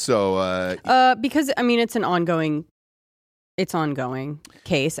 Also, because I mean it's an ongoing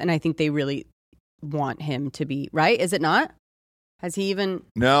case, and I think they really want him to be right. Is it not? Has he even?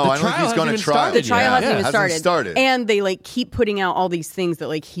 No, I don't think he's going to try. The trial hasn't even started. And they like keep putting out all these things that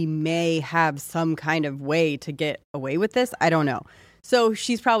like he may have some kind of way to get away with this. I don't know. So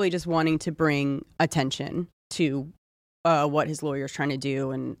she's probably just wanting to bring attention to what his lawyer's trying to do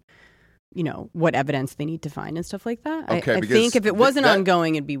and what evidence they need to find and stuff like that. Okay, I think if it wasn't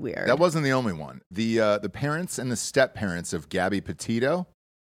ongoing, it'd be weird. That wasn't the only one. The parents and the step parents of Gabby Petito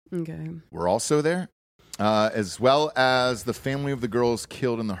were also there. As well as the family of the girls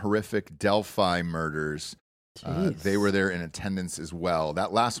killed in the horrific Delphi murders. They were there in attendance as well.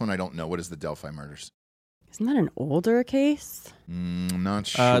 That last one, I don't know. What is the Delphi murders? Isn't that an older case? Not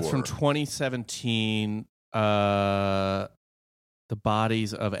sure. It's from 2017. The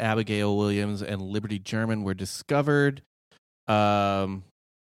bodies of Abigail Williams and Liberty German were discovered. 2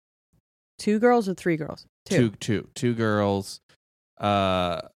 girls or 3 girls? Two girls.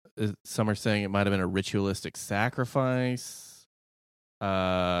 Some are saying it might have been a ritualistic sacrifice.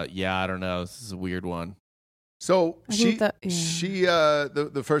 Yeah, I don't know. This is a weird one. So I think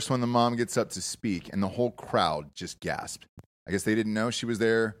the first one, the mom gets up to speak, and the whole crowd just gasped. I guess they didn't know she was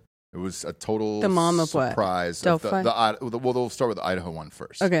there. It was a total The mom of what? surprise. Delphi? Well, they'll start with the Idaho one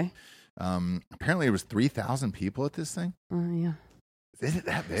first. Okay. Apparently, it was 3,000 people at this thing. Yeah. Is it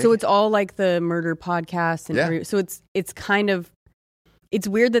that big? So it's all like the murder podcast, and so it's kind of it's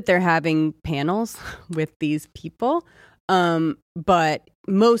weird that they're having panels with these people, but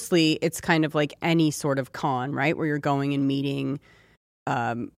mostly it's kind of like any sort of con, right? Where you're going and meeting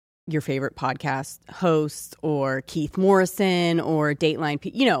your favorite podcast hosts or Keith Morrison or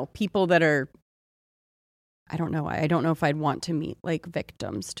Dateline, people that are. I don't know. I don't know if I'd want to meet like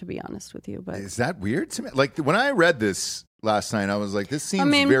victims, to be honest with you. But is that weird to me? Like when I read this last night, I was like, this seems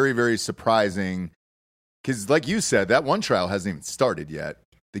very, very surprising. Because like you said, that one trial hasn't even started yet.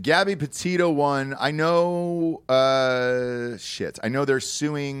 The Gabby Petito one, I know, I know they're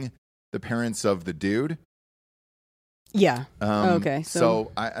suing the parents of the dude. yeah. Okay.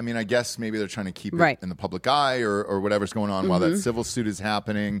 So I mean, I guess maybe they're trying to keep it in the public eye or whatever's going on while that civil suit is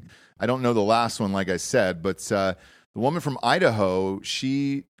happening. I don't know the last one, like I said, but the woman from Idaho,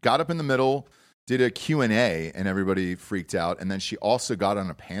 she got up in the middle, did a Q&A, and everybody freaked out. And then she also got on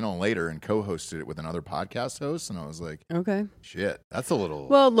a panel later and co-hosted it with another podcast host. And I was like, okay, shit, that's a little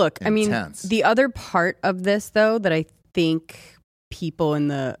look, intense. I mean, the other part of this, though, that I think people in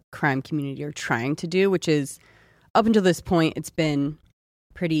the crime community are trying to do, which is up until this point, it's been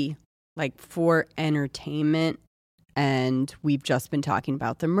pretty like for entertainment. And we've just been talking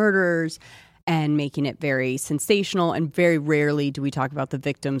about the murderers and making it very sensational. And very rarely do we talk about the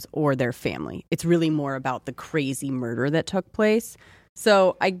victims or their family. It's really more about the crazy murder that took place.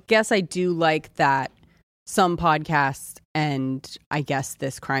 So I guess I do like that some podcasts and I guess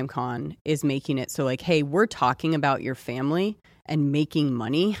this Crime Con is making it so like, hey, we're talking about your family and making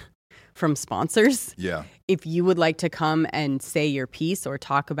money from sponsors. Yeah. If you would like to come and say your piece or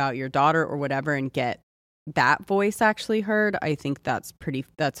talk about your daughter or whatever and get that voice actually heard, I think that's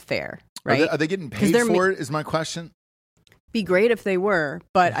fair, right? Are they getting paid for it is my question. Be great if they were,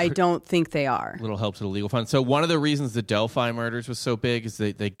 but I don't think they are. Little help to the legal fund. So one of the reasons the Delphi murders was so big is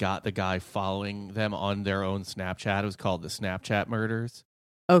they got the guy following them on their own Snapchat. It was called the Snapchat murders.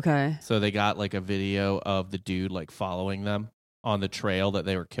 Okay. So they got like a video of the dude like following them on the trail that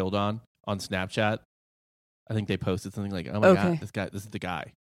they were killed on Snapchat. I think they posted something like, oh my God, this is the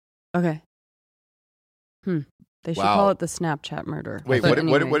guy. Okay. They should call it the Snapchat murder. Wait,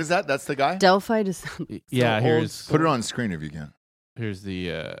 what is that? That's the guy? Delphi just yeah, here's put it on screen if you can. Here's the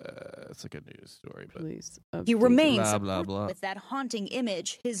it's like a news story, but please. He remains blah blah blah with that haunting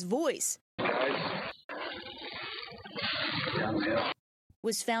image. His voice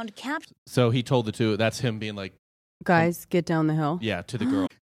was found captured. So he told the two. That's him being like, guys, get down the hill. Yeah, to the girl.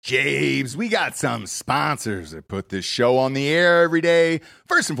 James, we got some sponsors that put this show on the air every day.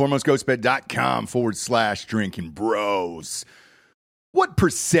 First and foremost, ghostbed.com/drinking bros. What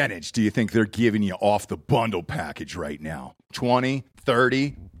percentage do you think they're giving you off the bundle package right now? 20,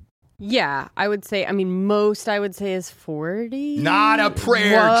 30? Yeah, I would say, most I would say is 40. Not a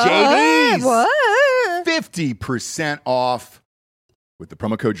prayer, What? JDs. What? 50% off. With the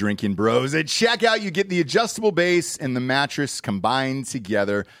promo code Drinking Bros at checkout, you get the adjustable base and the mattress combined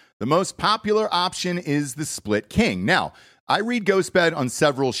together. The most popular option is the Split King. Now, I read Ghost Bed on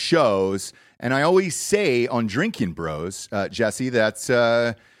several shows, and I always say on Drinking Bros, Jesse,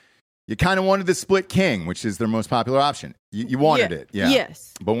 that you kind of wanted the Split King, which is their most popular option. You wanted it, yeah.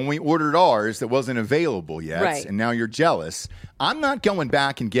 Yes. But when we ordered ours, it wasn't available yet, right. And now you're jealous. I'm not going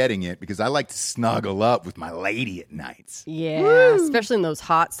back and getting it because I like to snuggle up with my lady at nights. Yeah, Woo! Especially in those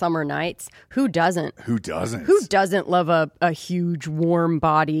hot summer nights. Who doesn't? Who doesn't? Who doesn't love a huge warm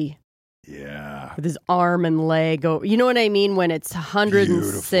body? Yeah. With his arm and leg. You know what I mean? When it's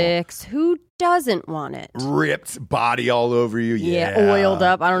 106. Beautiful. Who doesn't want it? Ripped body all over you. Yeah. Oiled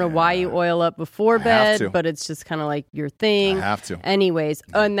up. I don't know why you oil up before bed, but it's just kind of like your thing. I have to. Anyways,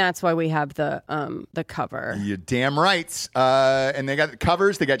 and that's why we have the cover. You're damn right. And they got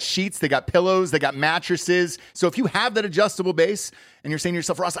covers, they got sheets, they got pillows, they got mattresses. So if you have that adjustable base and you're saying to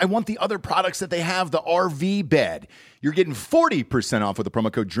yourself, Ross, I want the other products that they have, the RV bed, you're getting 40% off with the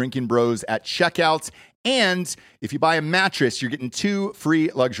promo code Drinking Bros at checkout. And if you buy a mattress, you're getting 2 free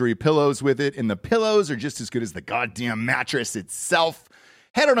luxury pillows with it. And the pillows are just as good as the goddamn mattress itself.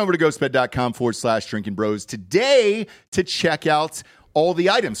 Head on over to ghostbed.com/drinking bros today to check out all the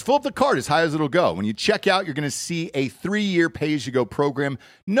items. Fill up the cart as high as it'll go. When you check out, you're going to see a 3-year pay-as-you-go program.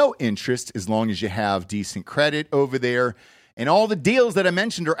 No interest as long as you have decent credit over there. And all the deals that I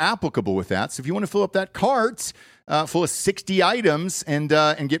mentioned are applicable with that. So if you want to fill up that cart full of 60 items and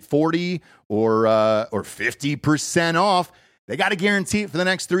get 40 or 50% off, they got to guarantee it for the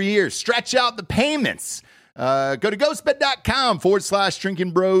next 3 years. Stretch out the payments. Go to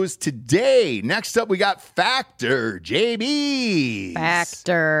ghostbed.com/Drinking Bros today. Next up, we got Factor, JB.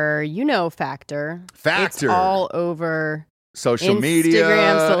 Factor. You know Factor. Factor. It's all over social Instagram,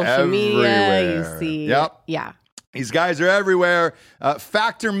 media, social media. everywhere. You see. Yep. Yeah. These guys are everywhere.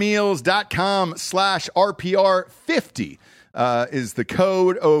 Factormeals.com/RPR50 is the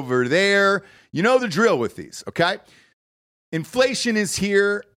code over there. You know the drill with these, okay? Inflation is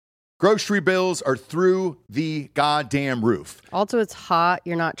here. Grocery bills are through the goddamn roof. Also, it's hot.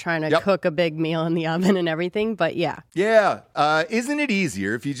 You're not trying to cook a big meal in the oven and everything, but yeah. Yeah. Isn't it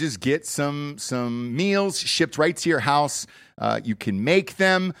easier if you just get some meals shipped right to your house? You can make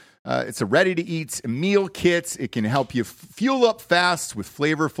them. It's a ready-to-eat meal kit. It can help you fuel up fast with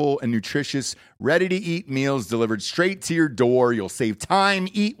flavorful and nutritious ready-to-eat meals delivered straight to your door. You'll save time,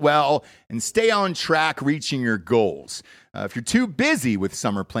 eat well, and stay on track reaching your goals. If you're too busy with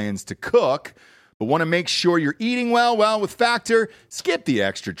summer plans to cook, but want to make sure you're eating well, with Factor, skip the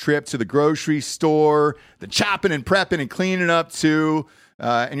extra trip to the grocery store, the chopping and prepping and cleaning up too,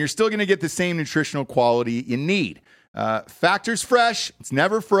 and you're still going to get the same nutritional quality you need. Factor's fresh. It's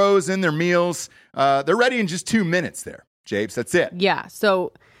never frozen. Their meals, they're ready in just 2 minutes there. Japes, that's it. Yeah.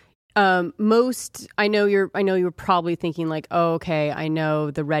 So I know you're probably thinking like, oh, okay, I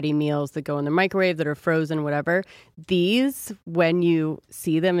know the ready meals that go in the microwave that are frozen, whatever. These, when you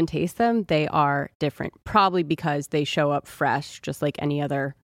see them and taste them, they are different. Probably because they show up fresh, just like any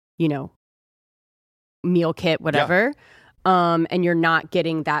other, meal kit, whatever. Yeah. And you're not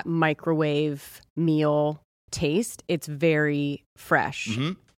getting that microwave meal taste. It's very fresh.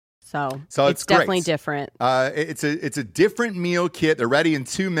 Mm-hmm. So it's definitely different. It's a different meal kit. They're ready in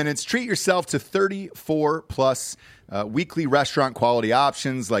 2 minutes. Treat yourself to 34 plus weekly restaurant quality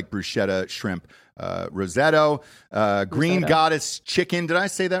options like bruschetta shrimp risotto, green goddess chicken. Did I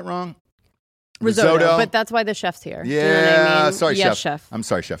say that wrong? Risotto, but that's why the chef's here. Yeah, do you know what I mean? Sorry, yes, chef. I'm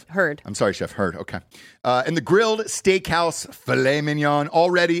sorry, chef. Heard. I'm sorry, chef. Heard. Okay. And the grilled steakhouse filet mignon,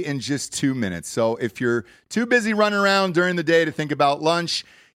 all ready in just 2 minutes. So if you're too busy running around during the day to think about lunch,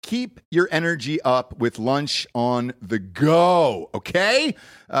 keep your energy up with lunch on the go, okay?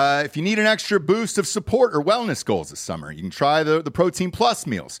 If you need an extra boost of support or wellness goals this summer, you can try the Protein Plus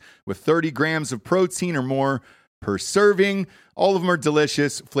meals with 30 grams of protein or more per serving. All of them are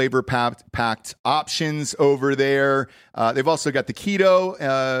delicious, flavor-packed options over there. They've also got the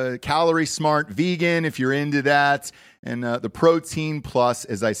keto, calorie smart vegan if you're into that, and the Protein Plus,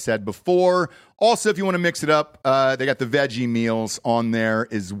 as I said before. Also, if you want to mix it up, they got the veggie meals on there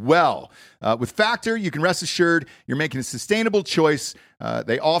as well. With Factor, you can rest assured you're making a sustainable choice.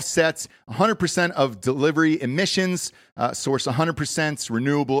 They offset 100% of delivery emissions, source 100%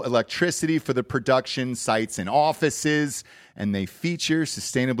 renewable electricity for the production sites and offices, and they feature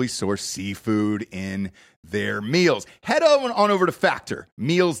sustainably sourced seafood in their meals. Head on over to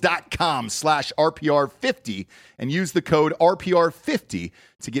factormeals.com/RPR50 and use the code RPR50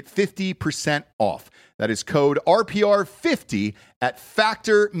 to get 50% off. That is code RPR50 at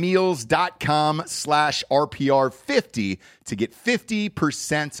factormeals.com/RPR50 to get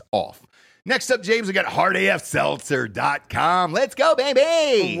 50% off. Next up, James, we got hardafseltzer.com. Let's go,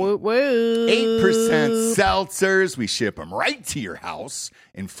 baby. Woo, woo. 8% seltzers. We ship them right to your house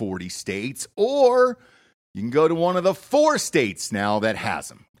in 40 states, or you can go to one of the 4 states now that has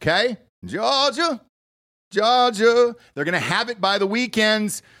them, okay? Georgia. They're going to have it by the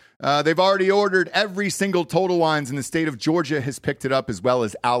weekends. They've already ordered every single Total Wines in the state of Georgia has picked it up, as well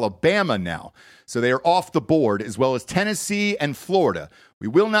as Alabama now. So they are off the board, as well as Tennessee and Florida. We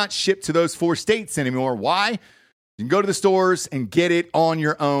will not ship to those 4 states anymore. Why? You can go to the stores and get it on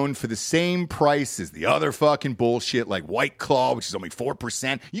your own for the same price as the other fucking bullshit like White Claw, which is only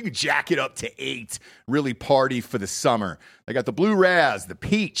 4%. You can jack it up to 8. Really party for the summer. They got the Blue Raz, the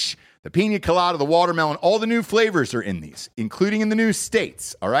Peach, the Pina Colada, the Watermelon. All the new flavors are in these, including in the new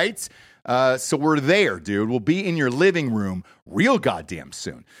states, all right? So we're there, dude. We'll be in your living room real goddamn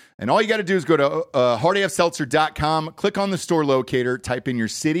soon. And all you got to do is go to hardafseltzer.com, click on the store locator, type in your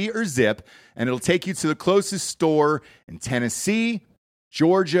city or zip, and it'll take you to the closest store in Tennessee,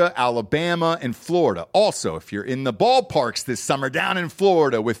 Georgia, Alabama, and Florida. Also, if you're in the ballparks this summer down in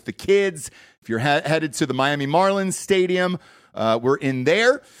Florida with the kids, if you're headed to the Miami Marlins Stadium, we're in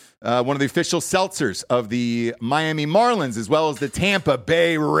there. one of the official seltzers of the Miami Marlins, as well as the Tampa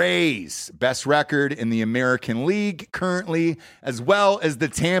Bay Rays. Best record in the American League currently, as well as the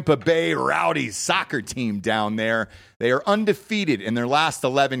Tampa Bay Rowdies soccer team down there. They are undefeated in their last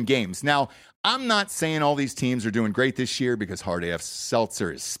 11 games. Now, I'm not saying all these teams are doing great this year because Hard AF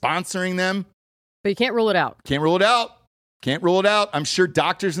Seltzer is sponsoring them. But you can't rule it out. Can't rule it out. Can't rule it out. I'm sure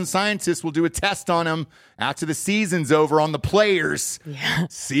doctors and scientists will do a test on them after the season's over on the players. Yeah.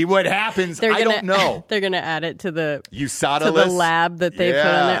 See what happens. I don't know. They're going to add it to the USADA list. Lab that they put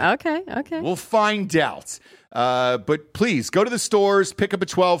on there. Okay. We'll find out. But please go to the stores, pick up a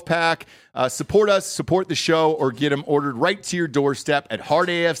 12-pack, support us, support the show, or get them ordered right to your doorstep at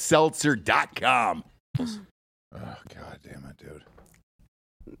hardafseltzer.com. Oh, God damn it, dude.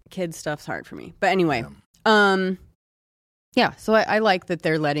 Kid stuff's hard for me. But anyway, yeah, so I like that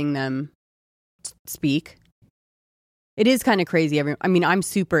they're letting them speak. It is kind of crazy. I mean, I'm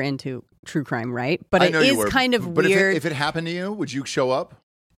super into true crime, right? But it is kind of weird. If it happened to you, would you show up?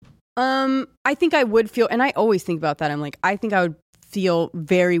 I think I would feel, and I always think about that. I'm like, I think I would feel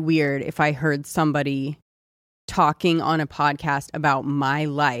very weird if I heard somebody talking on a podcast about my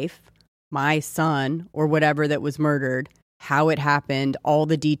life, my son, or whatever that was murdered, how it happened, all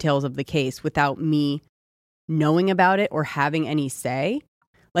the details of the case without me knowing about it or having any say.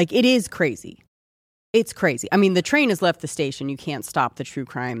 Like, it is crazy. It's crazy. I mean, the train has left the station. You can't stop the true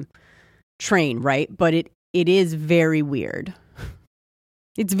crime train, right? But it is very weird.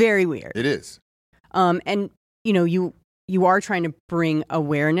 It's very weird. It is. And, you know, you are trying to bring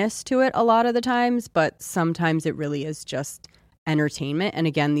awareness to it a lot of the times, but sometimes it really is just entertainment. And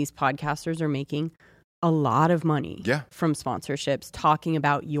again, these podcasters are making a lot of money from sponsorships talking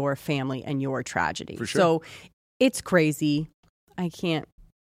about your family and your tragedy. For sure. So it's crazy. I can't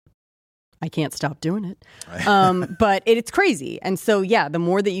stop doing it. But it's crazy. And so, yeah, the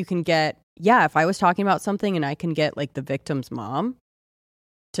more that you can get, if I was talking about something and I can get like the victim's mom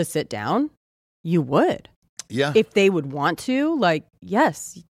to sit down, you would. Yeah. If they would want to, like,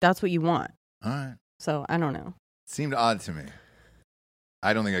 yes, that's what you want. All right. So I don't know. Seemed odd to me.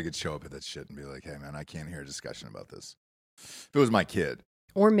 I don't think I could show up at that shit and be like, hey, man, I can't hear a discussion about this. If it was my kid.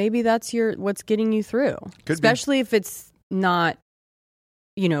 Or maybe that's what's getting you through. Especially if it's not,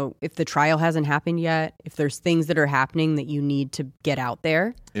 you know, if the trial hasn't happened yet, if there's things that are happening that you need to get out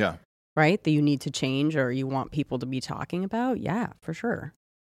there. Yeah. Right? That you need to change or you want people to be talking about. Yeah, for sure.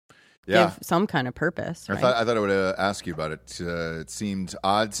 Yeah. Give some kind of purpose. Right? I thought I would ask you about it. It seemed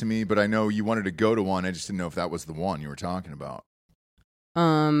odd to me, but I know you wanted to go to one. I just didn't know if that was the one you were talking about.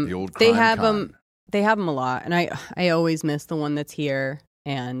 The old crime they have con. them. They have them a lot, and I always miss the one that's here,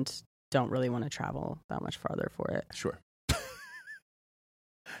 and don't really want to travel that much farther for it. Sure.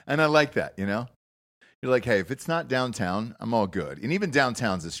 And I like that. You know, you're like, hey, if it's not downtown, I'm all good. And even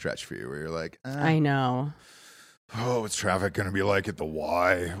downtown's a stretch for you, where you're like, I know. Oh, what's traffic going to be like at the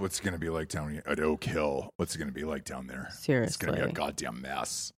Y? What's it going to be like down at Oak Hill? What's it going to be like down there? Seriously, it's going to be a goddamn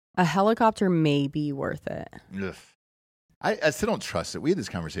mess. A helicopter may be worth it. Ugh. I still don't trust it. We had this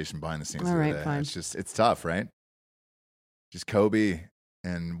conversation behind the scenes the other day. Fine. It's tough, right? Just Kobe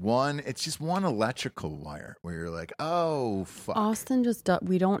and it's just one electrical wire where you're like, oh, fuck. Austin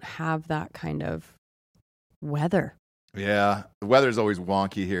we don't have that kind of weather. Yeah. The weather's always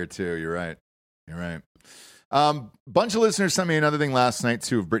wonky here too. You're right. Bunch of listeners sent me another thing last night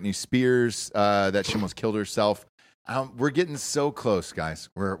too of Britney Spears, that she almost killed herself. We're getting so close, guys.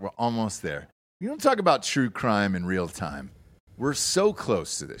 We're almost there. You don't talk about true crime in real time. We're so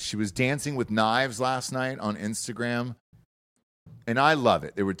close to this. She was dancing with knives last night on Instagram, and I love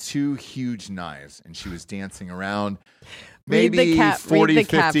it. There were 2 huge knives, and she was dancing around. Maybe 40,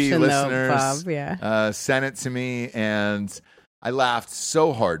 50 listeners sent it to me, and I laughed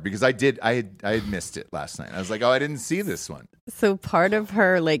so hard because I had missed it last night. I was like, oh, I didn't see this one. So part of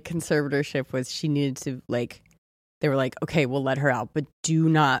her like conservatorship was she needed to like, they were like, okay, we'll let her out, but do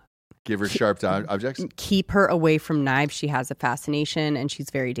not give her sharp objects. Keep her away from knives. She has a fascination, and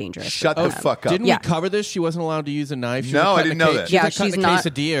she's very dangerous. Shut the fuck up. Didn't we cover this? She wasn't allowed to use a knife. No, I didn't know that. Yeah, she's not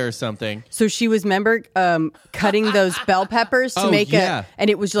quesadilla or something. So she was, remember, cutting those bell peppers to make it,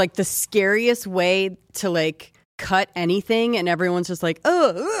 and it was like the scariest way to like cut anything, and everyone's just like,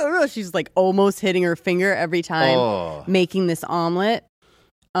 oh, she's like almost hitting her finger every time making this omelet.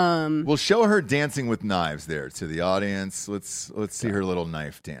 We'll show her dancing with knives there to the audience. Let's see her little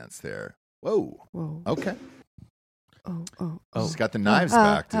knife dance there. Whoa. Okay. Oh. She's got the knives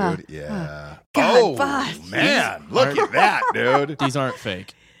back, dude. Yeah. God, boss. Man, look at that, dude. These aren't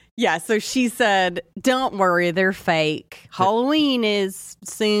fake. Yeah, so she said, don't worry, they're fake. Halloween is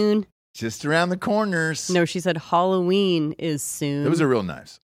soon. Just around the corners. No, she said Halloween is soon. Those are real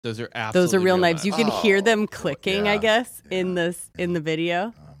knives. Those are absolutely Those are real knives. You can hear Oh, them clicking, yeah, I guess, in the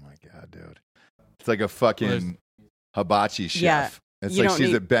video. Oh my god, dude! It's like a fucking hibachi chef. Yeah, It's you like don't she's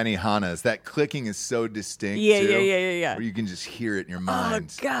need- at Benihana's. That clicking is so distinct. Yeah, too, yeah. Where you can just hear it in your Oh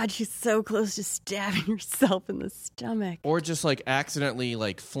mind. God, she's so close to stabbing herself in the stomach. Or just like accidentally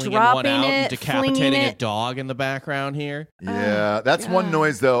like flinging Dropping one out and it, decapitating flinging a it. dog in the background here. Yeah, that's one God.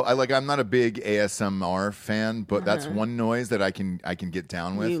 noise though. I'm not a big ASMR fan, but that's Uh-huh. one noise that I can get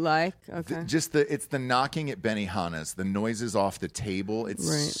down with. You like? Okay. It's the knocking at Benihana's, the noises off the table. It's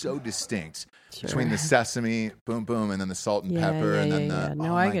Right. so distinct Sure. between the sesame, boom, boom, and then the salt and pepper, and then the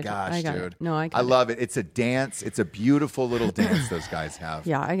No, oh I my get it. gosh, I got dude, it. No, I get I it. love it. It's a dance. It's a beautiful little dance those guys have.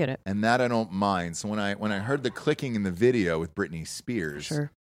 Yeah, I get it. And that I don't mind. So when I heard the clicking in the video with Britney Spears,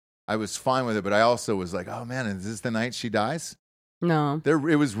 Sure. I was fine with it. But I also was like, oh man, is this the night she dies? No.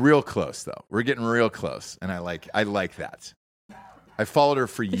 It was real close though. We're getting real close, and I like that. I followed her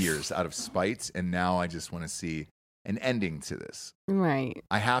for years out of spite, and now I just want to see an ending to this. Right.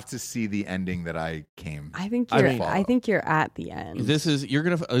 I have to see the ending that I came. I think I you're. mean- I think you're at the end.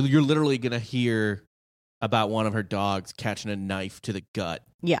 You're literally gonna hear about one of her dogs catching a knife to the gut,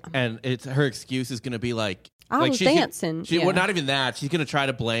 yeah. and her excuse is gonna be like, I like was she's dancing. She, yeah. well, not even that. She's gonna try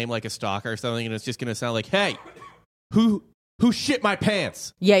to blame like a stalker or something, and it's just gonna sound like, "Hey, who shit my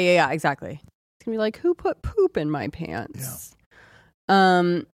pants?" Yeah. Exactly. It's gonna be like, who put poop in my pants?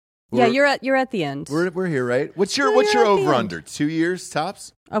 Yeah. Yeah, We're- you're at the end. We're here, right? What's your Yeah, what's you're your at the over end. under? 2 years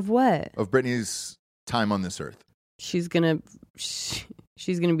tops Of what? of Britney's time on this earth. She's gonna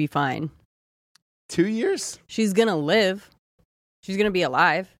be fine. 2 years? She's gonna live. She's gonna be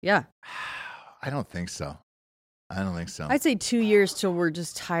alive. Yeah. I don't think so. I'd say 2 years till we're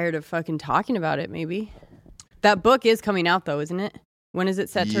just tired of fucking talking about it. Maybe. That book is coming out though, isn't it? When is it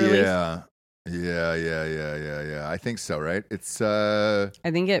set to release? Yeah. I think so, right? It's I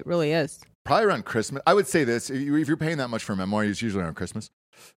think it really is. probably around Christmas. I would say this: if you're paying that much for a memoir, it's usually around Christmas.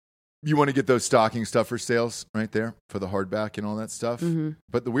 You want to get those stocking stuffer sales right there for the hardback and all that stuff. Mm-hmm.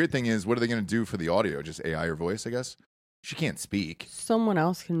 But the weird thing is, what are they going to do for the audio? Just AI or voice, I guess. She can't speak. Someone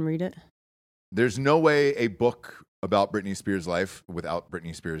else can read it. There's no way a book about Britney Spears' life without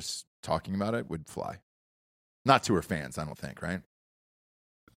Britney Spears talking about it would fly. Not to her fans, I don't think, right?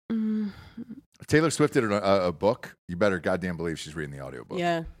 Mm, If Taylor Swift did a book, you better goddamn believe she's reading the audiobook.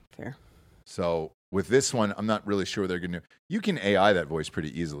 yeah, fair. So with this one, I'm not really sure they're going to. You can AI that voice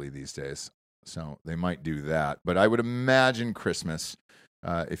pretty easily these days, so they might do that. But I would imagine Christmas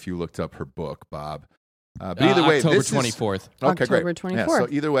if you looked up her book, Bob. But either way, October this is 24th. okay. October Great. 24th. Yeah, so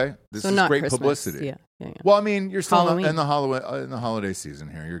either way, this So is not great Christmas. publicity. Yeah. Well, I mean, you're still Halloween. in the holiday season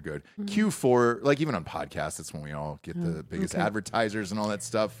here. You're good. Q4, like even on podcasts, that's when we all get the biggest okay. advertisers and all that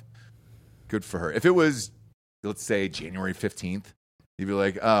stuff. Good for her. If it was, let's say, January 15th, you'd be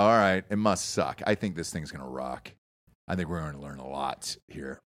like, oh, all right, it must suck. I think this thing's going to rock. I think we're going to learn a lot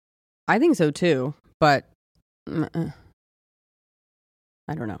here. I think so too, but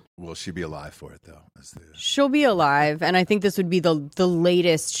I don't know. Will she be alive for it, though? That's the... She'll be alive, and I think this would be the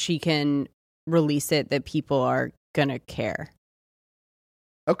latest she can release it that people are gonna care.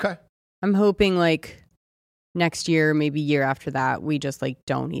 Okay. I'm hoping like next year, maybe year after that, we just like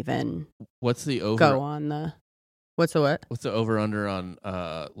don't even What's the over? go on the what's the what? What's the over under on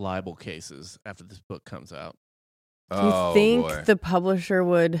libel cases after this book comes out? Do you think the publisher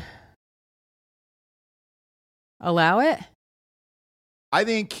would allow it? I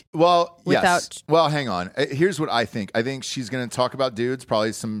think, well, yes. Without- Well, hang on. Here's what I think. I think she's going to talk about dudes,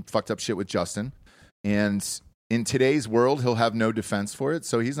 probably some fucked up shit with Justin. And in today's world, he'll have no defense for it,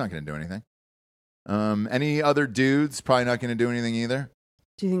 so he's not going to do anything. Any other dudes, probably not going to do anything either.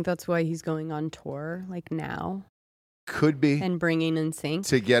 Do you think that's why he's going on tour like now Could be. and bringing in Sync?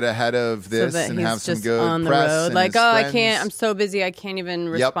 To get ahead of this so that and he's have some just good on the press. road, and like, his oh, I friends. can't. I'm so busy, I can't even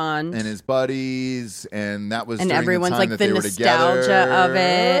respond. And his buddies, and that was And during everyone's the time like that the they were nostalgia together.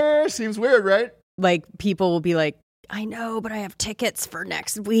 of it. Seems weird, right? Like people will be like, I know, but I have tickets for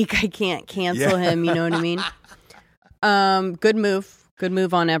next week. I can't cancel him. You know what I mean? Good move. Good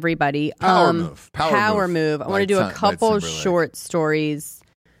move on everybody. Power move. Power move. I want to do a by couple Timberlake. short stories,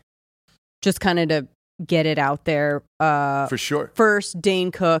 just kind of to get it out there. For sure. First,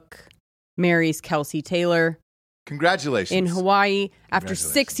 Dane Cook marries Kelsey Taylor Congratulations. in Hawaii after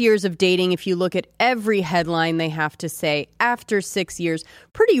 6 years of dating. If you look at every headline, they have to say after 6 years.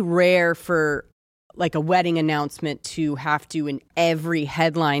 Pretty rare for like a wedding announcement to have to in every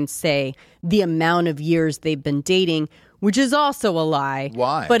headline say the amount of years they've been dating, which is also a lie.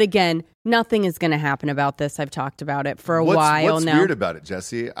 Why? But again, nothing is going to happen about this. I've talked about it for a while what's now. weird about it,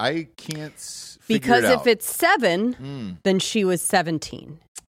 Jesse? I can't figure Because it out. if it's 7, then she was 17.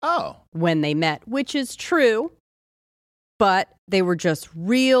 Oh. when they met, which is true, but they were just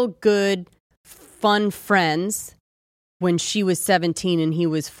real good, fun friends when she was 17 and he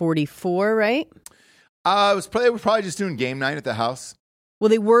was 44, right? They were probably just doing game night at the house. Well,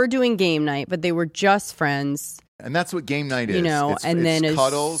 they were doing game night, but they were just friends. And that's what game night is. You know, and then as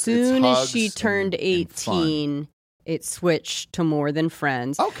cuddles, soon it's as she hugs turned and fun. 18, it switched to more than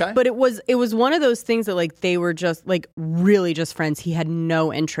friends. Okay. But it was one of those things that like they were just like really just friends. He had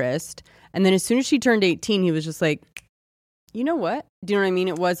no interest. And then as soon as she turned 18, he was just like, you know what? Do you know what I mean?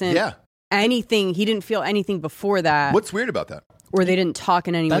 It wasn't anything. He didn't feel anything before that. What's weird about that? Or they didn't talk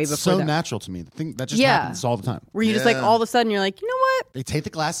in any way That's before so that. natural to me. The thing that just happens all the time. Where you just like all of a sudden you're like, you know what? They take the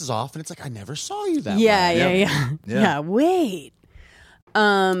glasses off, and it's like I never saw you that way. Yeah. Wait.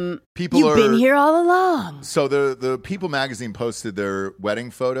 People You've been here all along. So the People magazine posted their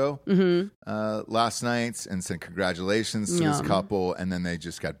wedding photo last night and said congratulations to this couple, and then they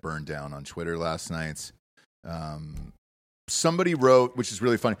just got burned down on Twitter last night. Somebody wrote, which is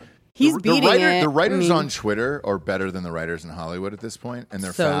really funny. He's beating it. The writers I mean, on Twitter are better than the writers in Hollywood at this point, and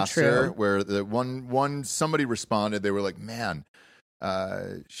they're So faster. true. Where the somebody responded, they were like, "Man,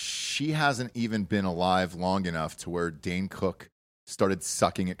 she hasn't even been alive long enough to where Dane Cook started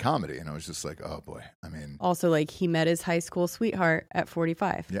sucking at comedy," and I was just like, "Oh boy." I mean, also, like, he met his high school sweetheart at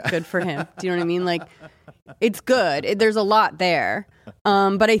 45. Yeah. Good for him. Do you know what I mean? Like, it's good. There's a lot there.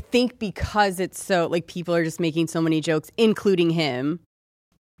 But I think because it's so, like, people are just making so many jokes, including him,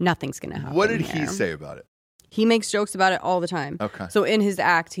 nothing's going to happen. what did he there. say about it? He makes jokes about it all the time. Okay. So in his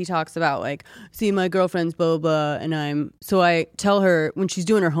act, he talks about, like, see, my girlfriend's blah, blah, and so I tell her, when she's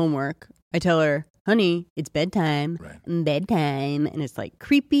doing her homework, I tell her, honey, it's bedtime. Right. Bedtime. And it's like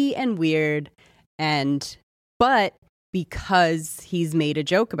creepy and weird. But because he's made a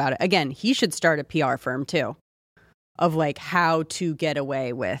joke about it, again, he should start a PR firm too, of like how to get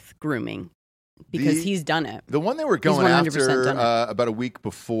away with grooming, because he's done it. The one they were going 100% after done it. about a week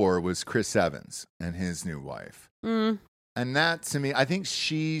before was Chris Evans and his new wife. And that, to me, I think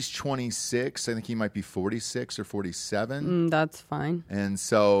she's 26. I think he might be 46 or 47. That's fine. And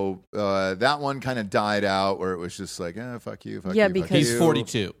so that one kind of died out where it was just like, fuck you, fuck you, fuck because He's you.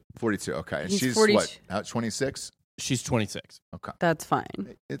 42. 42, okay. And He's she's 40 what, 26? She's 26. Okay. That's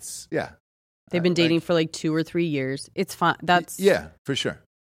fine. It's, yeah. They've been dating for like 2 or 3 years. It's fine. That's Yeah, for sure.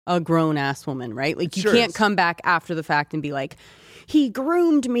 a grown-ass woman, right? Like, you Sure can't is. come back after the fact and be like, he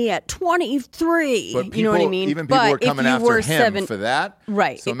groomed me at 23. But You know what I people- mean? Even people But were coming if you after were him for that.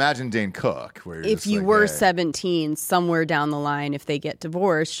 Right. So imagine Dane Cook. Where you're If just you like, were hey. 17, somewhere down the line, if they get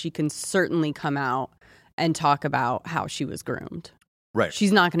divorced, she can certainly come out and talk about how she was groomed. Right.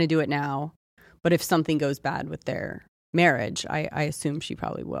 She's not going to do it now. But if something goes bad with their marriage, I assume she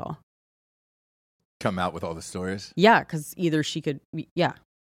probably will. Come out with all the stories. Yeah, because either she could, yeah.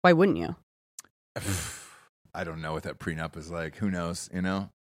 Why wouldn't you? I don't know what that prenup is like. Who knows? You know,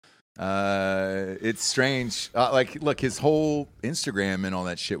 it's strange. Like, look, his whole Instagram and all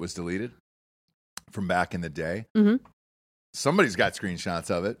that shit was deleted from back in the day. Mhm. Somebody's got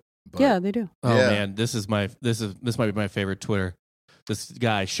screenshots of it. But Yeah, they do. Oh Yeah. man, this might be my favorite Twitter. This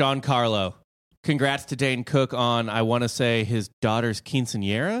guy, Sean Carlo. Congrats to Dane Cook on, I want to say, his daughter's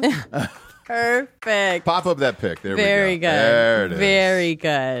quinceanera. Perfect. Pop up that pic. There Very we go. good. There it is. Very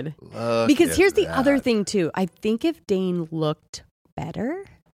good. Look Because at here's the that. other thing, too. I think if Dane looked better.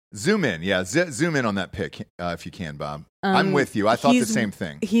 Zoom in. Yeah, zoom in on that pic if you can, Bob. I'm with you. I thought the he's- same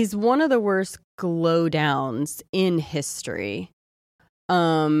thing. He's one of the worst glow downs in history. He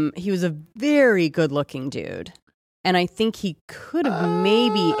was a very good looking dude. And I think he could have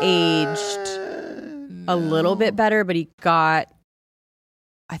maybe aged a little bit better, but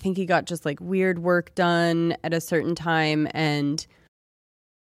I think he got just like weird work done at a certain time. And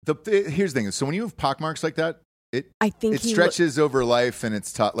Here's the thing. So when you have pockmarks like that, I think it stretches over life, and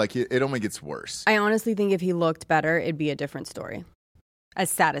it's tough. Like it only gets worse. I honestly think if he looked better, it'd be a different story. As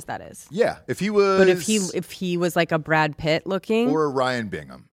sad as that is. Yeah, if he was, But if he was like a Brad Pitt looking, or a Ryan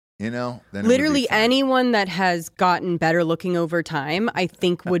Bingham, you know, then it would be literally fine. anyone that has gotten better looking over time, I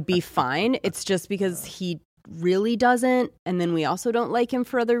think would be fine. It's just because he really doesn't, and then we also don't like him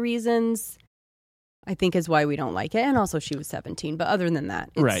for other reasons, I think is why we don't like it. And also she was 17, but other than that,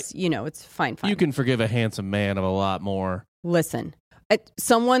 it's, Right. you know, it's fine. You can forgive a handsome man of a lot more. Listen,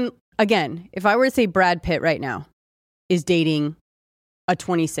 someone, again, if I were to say Brad Pitt right now is dating a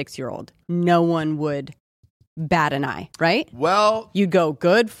 26-year-old, no one would bat an eye, right? Well, You'd go,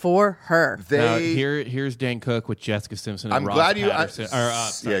 good for her. Now, here's Dan Cook with Jessica Simpson and I'm Ross glad you. Patterson.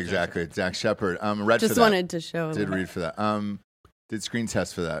 yeah, exactly. Zach Shepard. Read Just for that. wanted to show. Did read for that. Did screen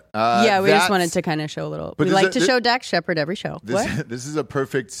test for that. Yeah, we just that's- wanted to kind of show a little. But We this like is- to this- show Dax Shepard every show. What? This is a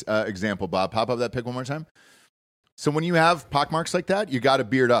perfect example, Bob. Pop up that pic one more time. So when you have pockmarks like that, you got to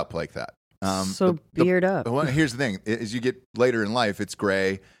beard up like that. So beard up. Well, here's the thing: as you get later in life, it's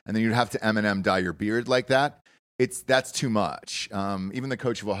gray, and then you'd have to Eminem dye your beard like that. That's too much. Even the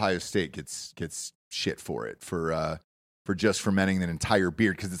coach of Ohio State gets shit for it for just fermenting an entire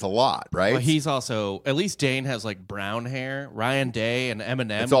beard because it's a lot, right? Well, he's also, at least Dane has like brown hair. Ryan Day and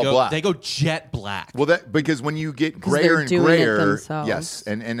Eminem, It's all black. They go jet black. Well, that because when you get 'Cause grayer they're and doing it grayer, themselves. yes,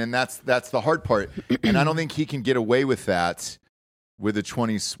 and that's the hard part. And I don't think he can get away with that with a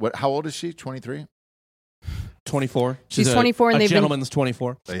 20s. What? How old is she? 23. 24. She's 24 and a they've been- gentleman's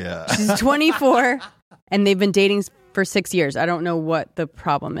 24. Yeah. She's 24, and they've been dating for 6 years. I don't know what the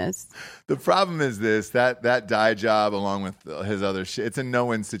problem is. The problem is that dye job along with his other shit. It's a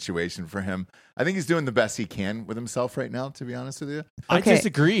no-win situation for him. I think he's doing the best he can with himself right now. To be honest with you, I Okay.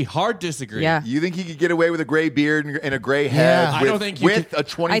 disagree. Hard disagree. Yeah. you think he could get away with a gray beard and a gray head? Yeah. I with, don't think you with a I think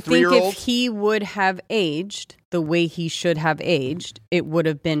 23-year-old. if he would have aged the way he should have aged, it would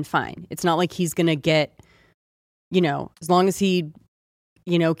have been fine. It's not like he's going to get, as long as he,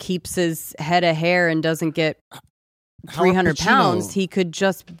 keeps his head of hair and doesn't get Howard 300 Pacino- pounds, he could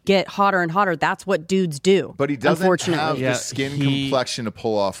just get hotter and hotter. That's what dudes do. But he doesn't unfortunately. have Yeah, the skin he- complexion to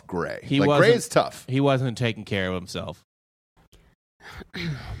pull off gray. He Like gray wasn't- is tough. He wasn't taking care of himself.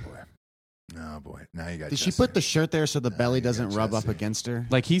 Oh boy, now you got. Did she Jesse. put the shirt there so the belly you got doesn't rub up Jesse. against her?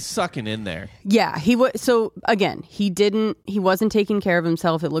 Like he's sucking in there. Yeah, he was. So again, he wasn't taking care of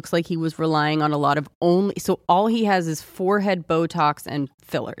himself. It looks like he was relying on a lot of so all he has is forehead Botox and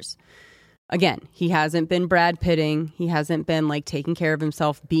fillers. Again, he hasn't been Brad Pitting. He hasn't been like taking care of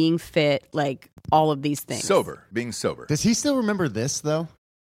himself, being fit, like all of these things. being sober. Does he still remember this though?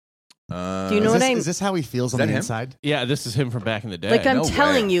 Do you know what I mean? Is this how he feels on that the him? inside? Yeah, this is him from back in the day. Like I'm no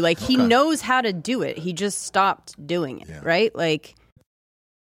telling way. you, like he Okay. knows how to do it. He just stopped doing it, Yeah. right? Like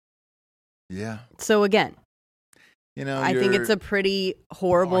Yeah, so again, I think it's a pretty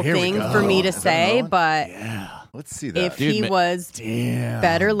horrible here we thing go. for me to Is that say, another one? but Yeah. Let's see that. if Dude, he ma- was Damn.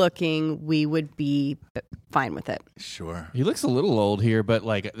 better looking, we would be fine with it. Sure. He looks a little old here, but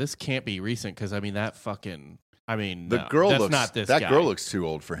like this can't be recent because The girl that's looks. not this that guy. girl looks too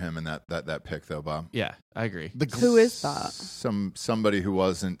old for him in that pic, though, Bob. Yeah, I agree. Who is that? Somebody who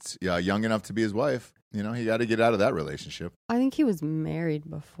wasn't young enough to be his wife. He got to get out of that relationship. I think he was married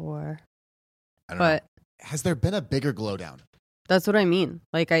before, I don't but Has there been a bigger glow down? that's what I mean.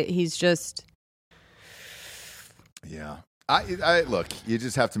 Like he's just know. Yeah. I look. You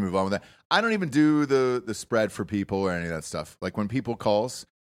just have to move on with that. I don't even do the spread for people or any of that stuff. Like when people calls,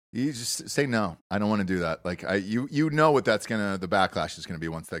 you just say no. I don't want to do that. Like you know what the backlash is gonna be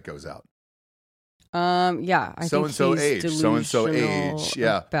once that goes out. yeah. I So-and-so think he's age, so-and-so delusional age,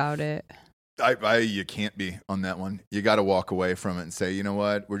 yeah. about it. You can't be on that one. You got to walk away from it and say, you know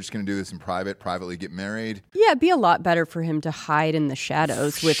what? We're just going to do this in private, privately get married. Yeah, it'd be a lot better for him to hide in the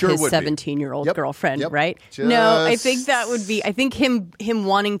shadows with Sure his would be. 17-year-old Yep, girlfriend, yep. right? Just- No, I think that would be. I think him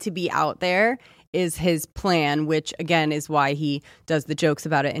wanting to be out there is his plan, which again is why he does the jokes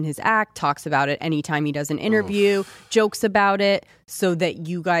about it in his act, talks about it anytime he does an interview, jokes about it, so that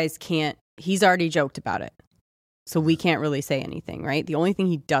you guys can't. He's already joked about it, so we can't really say anything, right? The only thing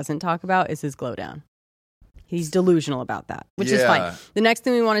he doesn't talk about is his glow down. He's delusional about that, which is Yeah. fine. The next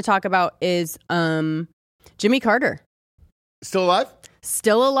thing we want to talk about is Jimmy Carter. Still alive?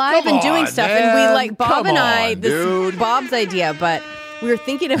 Still alive Come and doing on, stuff. man. And we like Bob Come and I, on, this dude. is Bob's idea, but we were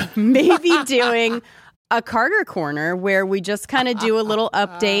thinking of maybe doing a Carter Corner where we just kind of do a little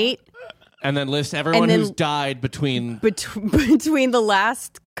update And then list everyone then- who's died between. between the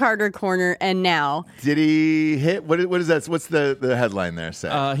last Carter Corner and now. Did he hit? What is that? What's the headline there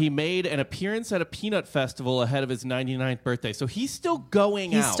say? He made an appearance at a peanut festival ahead of his 99th birthday, so he's still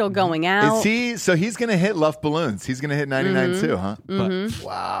going He's out. still going out. Is he? So he's going to hit Luff Balloons. He's going to hit 99 too, huh? But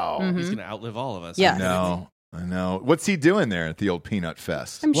Wow. he's going to outlive all of us. Yeah. I know. What's he doing there at the old Peanut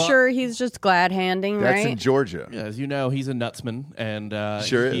Fest? I'm Well- sure he's just glad handing, That's right? in Georgia. Yeah, as you know, he's a nutsman, and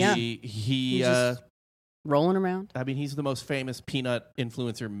Sure is. Yeah. he He's just rolling around. I mean, he's the most famous peanut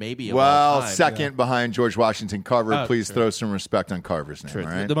influencer, maybe of Well, all time. second behind George Washington Carver. Oh, Please true. throw some respect on Carver's name, True. all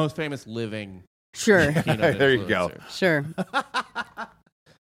right? The most famous living Sure, peanut There you go. influencer. sure.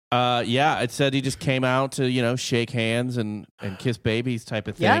 Yeah, it said he just came out to shake hands and kiss babies type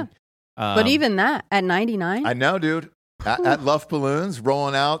of thing. Yeah. But even that at 99, I know, dude. At Luff Balloons,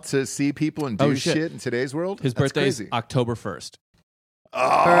 rolling out to see people and do Oh, shit. shit in today's world. his That's birthday's crazy. October 1st.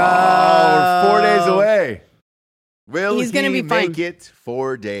 Oh, we're 4 days away. Will He's gonna he be fine. make it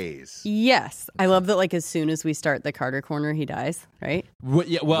 4 days? Yes. I love that, like, as soon as we start the Carter corner, he dies, right?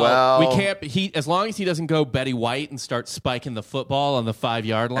 Yeah, Well- we can't. As long as he doesn't go Betty White and start spiking the football on the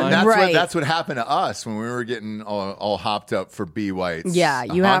 5-yard line. And Right. that's what happened to us when we were getting all hopped up for B Whites. Yeah,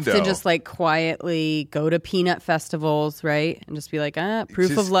 you have to Hondo. just, like, quietly go to peanut festivals, right? And just be like, proof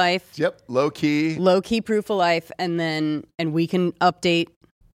Just- of life, Yep, low key. low-key proof of life, and we can update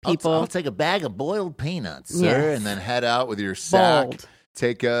people. I'll take a bag of boiled peanuts, sir, Yes. and then head out with your sack. Bold.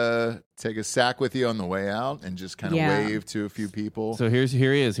 Take a sack with you on the way out, and just kind of Yeah. wave to a few people. So here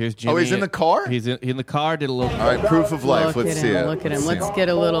he is. Here's Jimmy. Oh, he's in the car? He's in the car. Did a little. All right, proof of life. Look Let's at see him. it. Look at him. see Let's get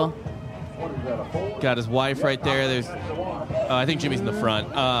a little. Got his wife right there. There's. Oh, I think Jimmy's in the front.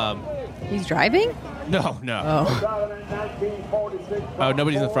 He's driving? No. Oh,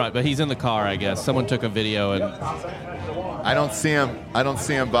 nobody's in the front, but he's in the car. I guess someone took a video and. I don't see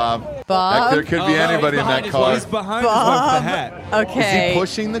him. Bob. Bob? There could be Oh, no, anybody he's in that behind his car. wife. He's behind his wife with the hat. Is Okay. he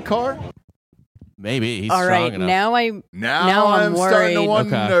pushing the car? Maybe he's All strong right. enough. Now Now I'm starting to worried.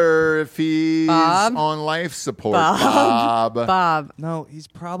 wonder if he's Bob? on life support. Bob? Bob. Bob. No, he's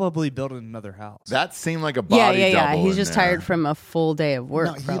probably building another house. That seemed like a body Yeah. double He's in just there. tired from a full day of work.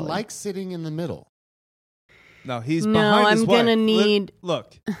 No, he probably. likes sitting in the middle. No, he's No, behind his I'm wife. gonna need-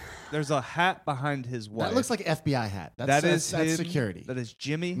 Look, there's a hat behind his wife. That looks like an FBI hat. that's That's hidden. security. That is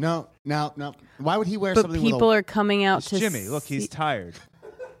Jimmy. No. Why would he wear But something people with are coming out It's to Jimmy. Look, he's see- tired.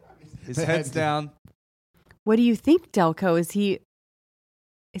 His The head's head- down. What do you think, Delco? Is he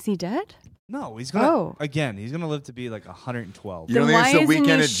dead? No, he's gonna Oh. again. He's gonna live to be like 112. You don't Then think it's why the isn't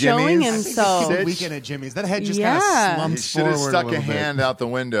weekend he at showing Jimmy's? himself? Sitch? Weekend at Jimmy's? That head just Yeah. kind of He slumps should have forward stuck a a little hand bit. out the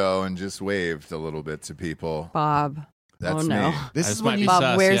window and just waved a little bit to people. Bob. That's oh no. me. This This is might when be you Bob,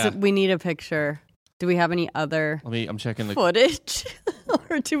 sus, where's yeah. it? We need a picture. Do we have any other I'm checking the. footage?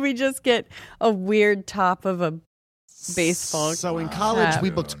 Or do we just get a weird top of a baseball? So in college, hat? we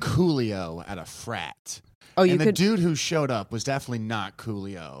booked Coolio at a frat. Oh, you and the could. dude who showed up was definitely not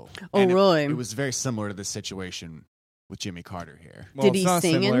Coolio. Oh, And really? It was very similar to this situation with Jimmy Carter here. Well, Did it's he not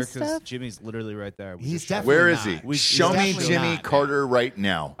sing and similar 'cause stuff? Jimmy's literally right there. We He's just showed definitely Where is not. he? We- Show he's me definitely Jimmy not. Carter right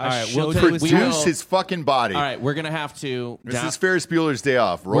now. All right, showed we'll you we Produce will- his fucking body. All right, we're gonna have to. This is Ferris Bueller's Day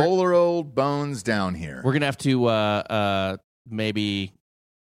Off. Roll her old bones down here. We're gonna have to maybe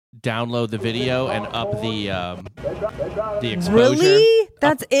download the video and up the exposure. Really?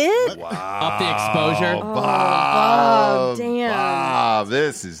 That's it? Up the exposure. Oh, Oh, Bob, damn. Bob,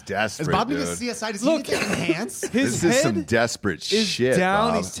 this is desperate, Is Bob need dude. a CSI? Does Look. he need to enhance? His This is head some desperate is shit,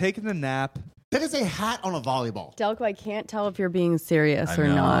 down. Bob. He's taking a nap. That is a hat on a volleyball. Delco, I can't tell if you're being serious I or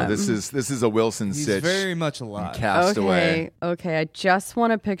know. not. This is a Wilson He's Sitch very much alive. castaway. Okay. I just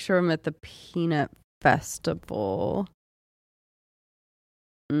want to picture him at the Peanut Festival.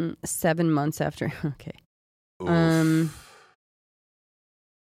 7 months after. Okay. Oof.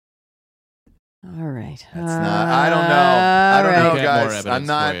 All right. That's not. I don't know. I don't know, All right. guys. More evidence I'm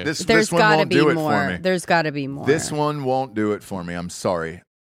not. for you. There's This one got to won't be do it more. for me. There's got to be more. This one won't do it for me. I'm sorry.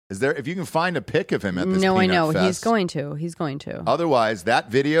 Is there? If you can find a pic of him at this No, I Peanut know. Fest. He's going to. He's going to. Otherwise, that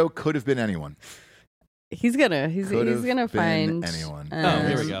video could have been anyone. He's gonna. He's Could have gonna been find anyone. Oh,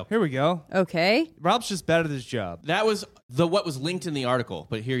 here we go. Here we go. Okay. Rob's just bad at his job. That was what was linked in the article,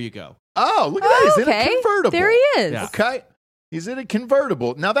 but here you go. Oh, look at that. He's in a Okay. convertible. There he is. Yeah. Okay. He's in a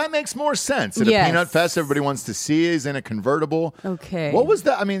convertible. Now that makes more sense. At Yes. a Peanut Fest, everybody wants to see he's in a convertible. Okay. What was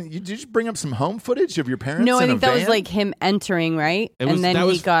that? I mean, did you just bring up some home footage of your parents? No, I in think a that was van? like him entering, right? It was- and then that he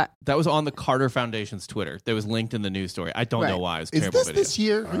was- got. That was on the Carter Foundation's Twitter. That was linked in the news story. I don't know Right. why. It was a Is terrible this video. this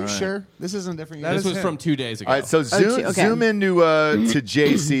year? Are you right. sure? This isn't a different That year. This is was him. from 2 days ago. All right, so zoom okay. zoom into to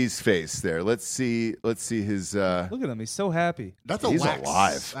JC's face there. Let's see his. Look at him. He's so happy. That's a He's wax.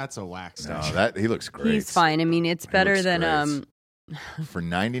 alive. That's a wax. No, statue. that he looks great. He's fine. I mean, it's He better looks than great. For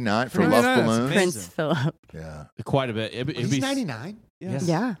 99 for 99, Luff that's Balloons. amazing. Prince Philip. Yeah, Quite a bit. It'd He's be 99. Yes.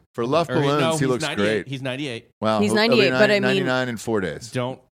 Yeah. for Luff or, Balloons, no, he he's looks 98. great. He's 98. Wow, He's he'll be 98, but I mean- 99 in 4 days.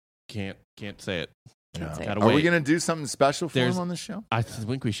 Can't say it. Yeah. say it. Gotta Are we wait. gonna do something special for There's- him on the show? I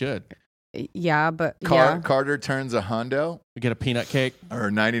think we should. Yeah, but yeah. Carter turns a Hondo We get a peanut cake.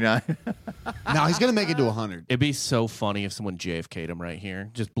 or 99. No, he's gonna make it to 100. It'd be so funny if someone JFK'd him right here.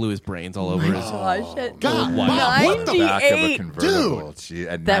 Just blew his brains all over his. Gosh, at God, Wow. Bob, what the? Back of a 98. convertible. Gee,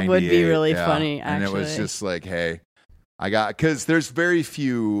 at That would be 98, really yeah. funny, And it was actually. just like, hey, because there's very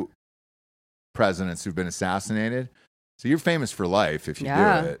few presidents who've been assassinated. So you're famous for life if you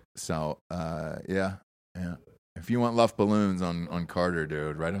Yeah. do it. So, yeah. If you want Luff Balloons on Carter,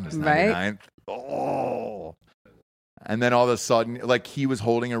 dude, right on his Right. 99th. Oh. And then all of a sudden, like he was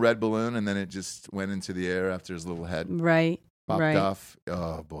holding a red balloon and then it just went into the air after his little head Right. popped right. off.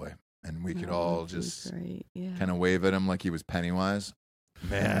 Oh, boy. and we could Oh, all he's just great. Yeah. kind of wave at him like he was Pennywise.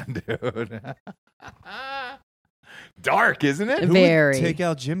 Man, dude. Dark, isn't it? Very. Take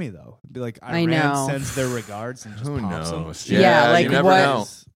out Jimmy though. Be like, I Iran know. sends their regards and just Who pops them. knows? Yeah, like you never what- know.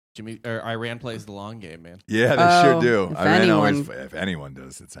 Jimmy or Iran plays the long game, man. Yeah, they sure Oh, do. if Iran always, anyone- if anyone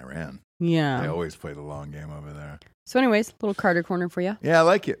does, it's Iran. They Yeah. always play the long game over there. So, anyways, little Carter corner for you. Yeah, I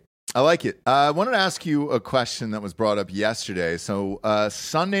like it. I like it. I wanted to ask you a question that was brought up yesterday. So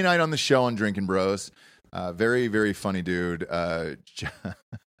Sunday night on the show on Drinking Bros, very, very funny dude.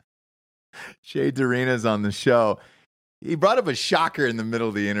 Jay Dorina's on the show. He brought up a shocker in the middle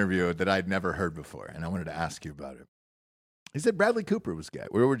of the interview that I'd never heard before, and I wanted to ask you about it. He said Bradley Cooper was gay.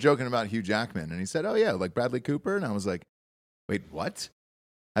 We were joking about Hugh Jackman, and he said, oh, yeah, like Bradley Cooper? And I was like, wait, what?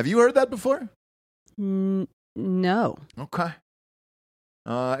 Have you heard that before? No. Okay.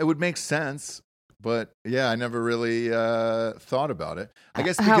 It would make sense, but yeah, I never really thought about it. I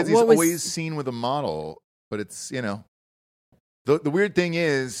guess because he's what was- always seen with a model, but it's, you know. The weird thing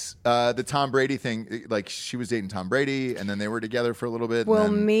is the Tom Brady thing, like she was dating Tom Brady and then they were together for a little bit. Well,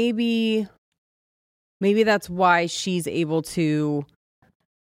 and then, maybe that's why she's able to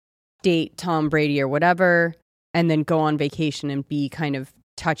date Tom Brady or whatever and then go on vacation and be kind of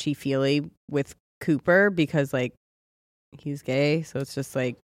touchy-feely with Cooper because, like, he's gay. So it's just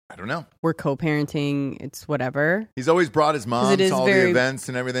like, I don't know. we're co-parenting. It's whatever. He's always brought his mom it to is all the very- events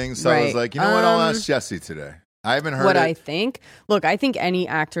and everything. So I was Right. like, you know what? I'll ask Jesse today. I haven't heard What it. I think. Look, I think any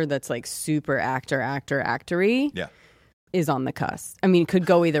actor that's like super actory Yeah. is on the cusp. I mean, could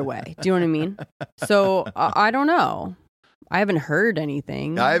go either way. Do you know what I mean? So I don't know. I haven't heard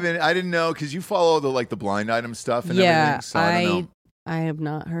anything. I didn't know because you follow the blind item stuff and yeah, everything. So I don't know. I have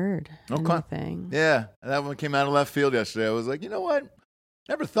not heard Okay. anything. Yeah, that one came out of left field yesterday. I was like, you know what?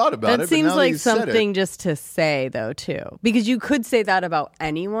 Never thought about it. That but seems now that like you said it- something just to say, though, too, because you could say that about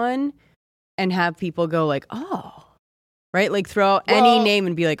anyone and have people go like, "Oh," right? Like throw out any Well- name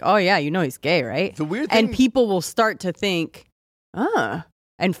and be like, "Oh yeah, you know he's gay, right?" The weird thing, And people will start to think,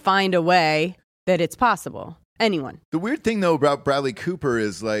 and find a way that it's possible. Anyone. the weird thing though about Bradley Cooper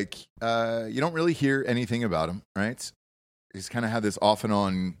is like, you don't really hear anything about him, right? He's kind of had this off and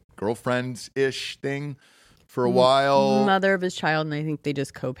on girlfriend-ish thing for a while, Mother of his child, and I think they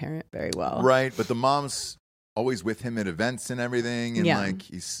just co-parent very well. right? But the mom's always with him at events and everything, and Yeah. like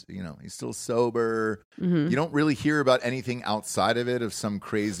he's still sober. Mhm. You don't really hear about anything outside of it of some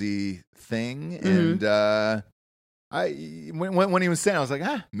crazy thing, Mm-hmm. and when he was saying, I was like,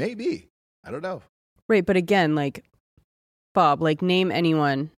 maybe. I don't know. Right, but again, like Bob, like name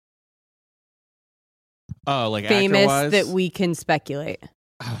anyone Oh, like famous actor-wise? that we can speculate.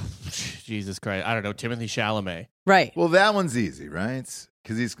 Jesus Christ, I don't know. Timothy Chalamet. Right. Well, that one's easy, right?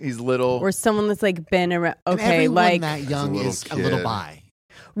 Because he's little. Or someone that's like been around. And Okay, everyone like that young little is a little kid. bi.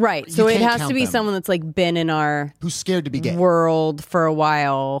 right. you So it can't has to count be them. someone that's like been in our Who's scared to be gay? world for a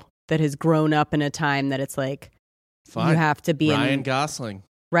while that has grown up in a time that it's like Fine. you have to be Ryan in Gosling.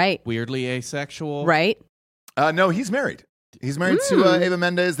 right, Weirdly asexual. right. No, he's married. He's married to Eva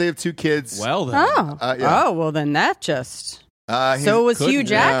Mendes. They have 2 kids. Well then. Oh, yeah. oh well, then that just He's- so was Hugh couldn't-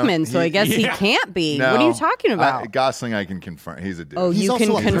 Jackman. So I guess he yeah. can't be. No. What are you talking about? Gosling, I can confirm. He's a dude. Oh, He's you can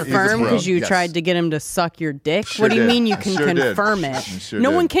also a perfect- confirm He's a because bro, you yes. tried to get him to suck your dick. Sure What do you did. mean you I can sure did. confirm I it? sure No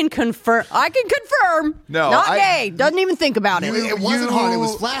did. one can confirm. I can confirm. No, not I- gay. Doesn't even think about it. It wasn't hard. It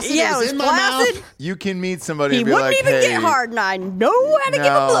was flaccid. Yeah, it was in my flaccid. mouth. You can meet somebody He and be wouldn't like, even hey, get hard, and I know how to give a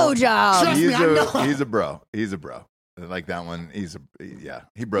No. blowjob. Trust me, I know. He's a bro. He's a bro. Like that one. He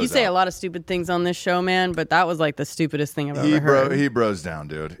bros You say out. a lot of stupid things on this show, man, but that was like the stupidest thing I've He ever heard. he bros down,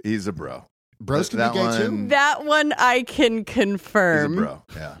 dude. He's a bro. Bros can That be gay one- too. That one I can He's a confirm. bro.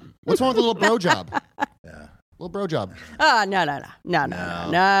 Yeah. What's wrong with a little bro job? Yeah. Little bro job. No. No.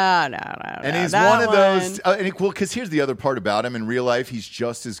 And he's That one of those. one- Because here's the other part about him. In real life, he's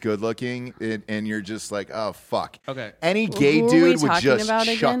just as good looking, and you're just like, oh fuck. Okay. Any gay Who are we dude would talking just about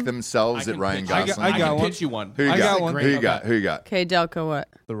chuck again? themselves at Ryan I Gosling. I got can one. pitch you one. Who you I got? got one. Who you got? Who you got? Okay, Delco, what?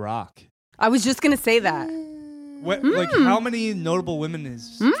 The Rock. I was just gonna say that. What, Like, how many notable women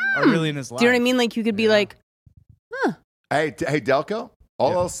are really in his life? Do you know what I mean? Like you could be like, Hey, Delco.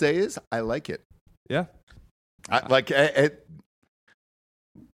 All Yeah. I'll say is I like it. Yeah. It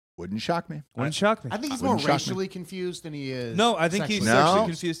wouldn't shock me. Wouldn't shock me. I think he's Wouldn't more shock me. racially confused than he is. No, I think he's sexually. No. sexually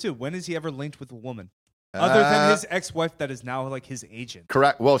confused too. When is he ever linked with a woman? Other than his ex-wife that is now like his agent.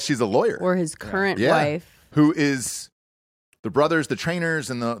 Correct. Well, she's a lawyer or his current Yeah. wife. who is the brothers, the trainers,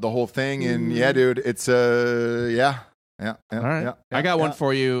 and the whole thing. And Mhm. yeah, dude, it's yeah. All right. yeah, I got yeah. one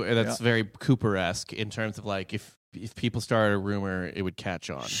for you that's very Cooper-esque in terms of like if people started a rumor, it would catch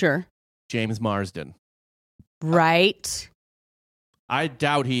on. Sure. James Marsden. Right. I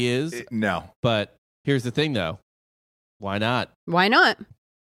doubt he is. No. But here's the thing, though. Why not? Why not?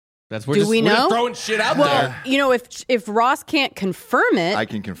 We're Do just, we we're just know? throwing shit out Well, there. you know, if Ross can't confirm it, I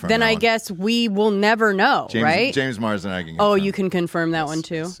can confirm then that I one. guess we will never know, right? James Mars and I can Oh, confirm. you can confirm that one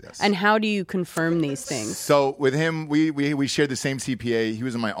too. yes. And how do you confirm these things? So with him, we shared the same CPA. He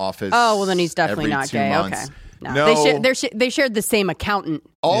was in my office. Oh, well, then he's definitely every not 2 gay. months. Okay. No, No. they shared the same accountant.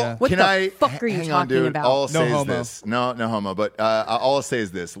 Yeah. What can the I, fuck are you hang on, talking dude. about? All I'll No say is homo. this. No homo. But all I'll say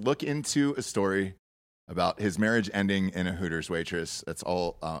is this. Look into a story about his marriage ending in a Hooters waitress. That's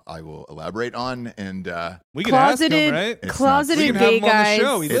all I will elaborate on. And We can ask Closeted, him, right? It's closeted We can have gay him on the guys.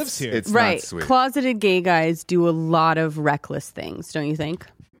 show. He lives here. It's Right. not sweet. Closeted gay guys do a lot of reckless things, don't you think?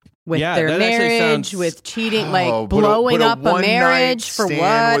 With Yeah, their that actually marriage, sounds- with cheating, Oh, like but a blowing up a one-night marriage for stand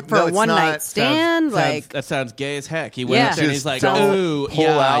what? with- For no, a it's one not. night stand? Like, that sounds gay as heck. He went Yeah. up there and he's Just like, don't "Ooh, pull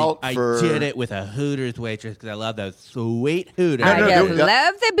yeah, out I for- did it with a Hooters waitress because I love those sweet Hooters." I no, just no,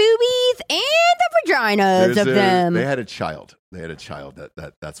 love the boobies and the vaginas of them. They had a child.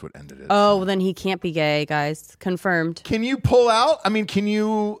 That's what ended it. Oh, well, then he can't be gay, guys. Confirmed. Can you pull out? I mean, can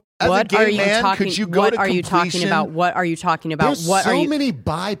you? As What a gay are you man, talking? could you go What to are you talking completion? about? What are you talking about? There's What so are you? many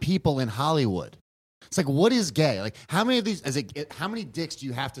bi people in Hollywood. It's like, what is gay? Like, how many of these? How many dicks do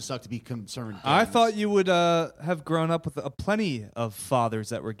you have to suck to be concerned? Gay? I thought you would have grown up with plenty of fathers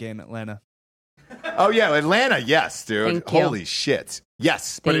that were gay in Atlanta. Oh yeah, Atlanta. Yes, dude. Thank you. Holy shit.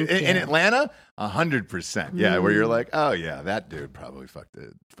 Yes, but Thank in you. Atlanta, 100%. Yeah, where you're like, oh yeah, that dude probably fucked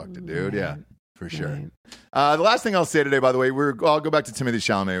a dude. Yeah, for sure. Right. The last thing I'll say today, by the way, I'll go back to Timothy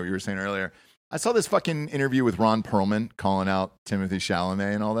Chalamet. What you were saying earlier. I saw this fucking interview with Ron Perlman calling out Timothy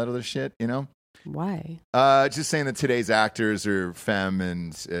Chalamet and all that other shit. You know. Why? Just saying that today's actors are femme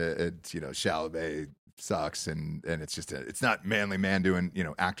and Chalamet sucks and it's just it's not manly man doing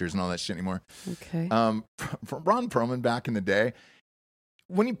actors and all that shit anymore. Okay. From Ron Perlman back in the day,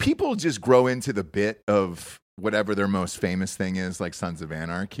 when people just grow into the bit of whatever their most famous thing is, like Sons of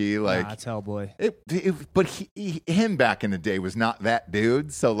Anarchy, like Nah, it's Hellboy. but him back in the day was not that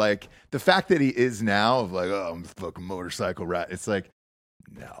dude. So like the fact that he is now of like, oh, I'm a fucking motorcycle rat. It's like,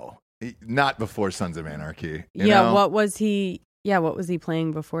 no. Not before Sons of Anarchy. You know? What was he? Yeah, what was he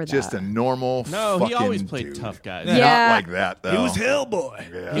playing before that? Just a normal. No, he always fucking played dude. tough guys. Not Yeah. like that though. He was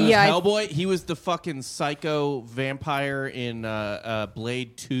Hellboy. Yeah. He was Yeah, Hellboy. He was the fucking psycho vampire in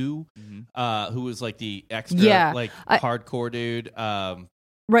Blade 2, who was like the extra, Yeah, hardcore dude.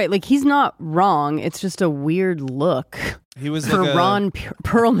 Right, like he's not wrong. It's just a weird look He was for like Ron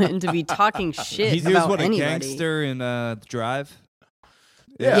Perlman to be talking shit He was about what, a anybody. gangster in Drive.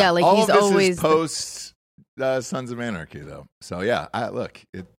 Yeah, like all he's of this always is post Sons of Anarchy though. So yeah,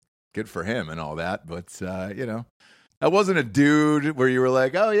 good for him and all that. But that wasn't a dude where you were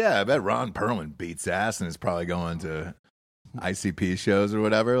like, oh yeah, I bet Ron Perlman beats ass and is probably going to ICP shows or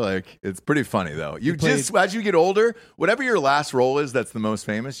whatever. Like, it's pretty funny though. You just as you get older, whatever your last role is that's the most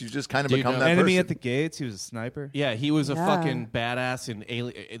famous, you just kind of become that Enemy person. at the Gates. He was a sniper. Yeah, he was a Yeah. fucking badass in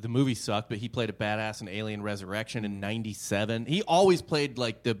Alien. The movie sucked, but he played a badass in Alien Resurrection in '97. He always played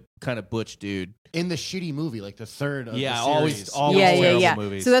like the kind of butch dude. in the shitty movie, like the third of Yeah, the always- series. always Yeah, terrible yeah.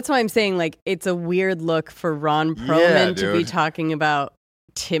 movies. So that's why I'm saying like it's a weird look for Ron Yeah, Perlman to be dude. talking about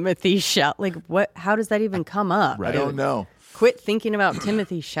Timothy Chalamet. Like what? How does that even come up? I don't know. Quit thinking about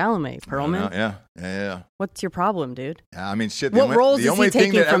Timothy Chalamet, Perlman. Yeah. What's your problem, dude? Yeah, I mean, shit. What roles the is only he thing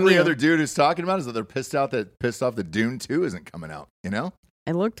taking that from every you? other dude is talking about is that they're pissed off that Dune 2 isn't coming out. You know,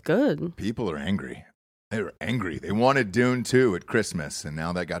 It looked good. people are angry. They were angry. They wanted Dune 2 at Christmas, and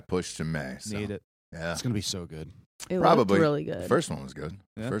now that got pushed to May. So, Need it. Yeah, It's gonna be so good. It probably looked really good. The first one was good.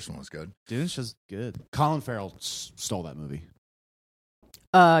 Yeah. The first one was good. Dune's just good. Colin Farrell stole that movie.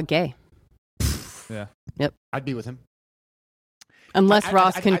 Gay. Yeah. I'd be with him. Unless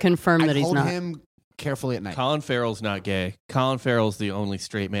Ross can I'd confirm that he's hold not. him carefully at night. Colin Farrell's not gay. Colin Farrell's the only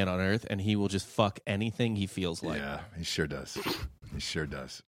straight man on earth, and he will just fuck anything he feels like. Yeah, he sure does. He sure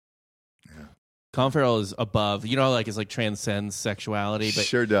does. Yeah, Colin Farrell is above. You know, how, like it's like transcends sexuality, but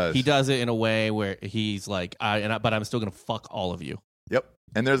sure does. he does it in a way where he's like, but I'm still gonna fuck all of you. Yep.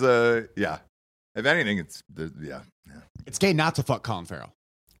 And there's if anything, it's yeah. It's gay not to fuck Colin Farrell.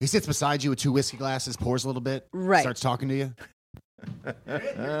 He sits beside you with 2 whiskey glasses, pours a little bit, Right. starts talking to you.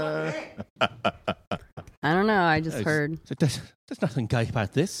 I don't know. I just heard. There's nothing gay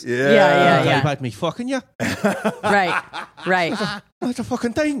about this. Yeah, Gay yeah. about me fucking you. Right. Right. That's a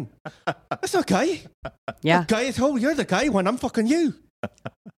fucking thing. That's not gay. Yeah. Not gay at all. You're the gay one. I'm fucking you.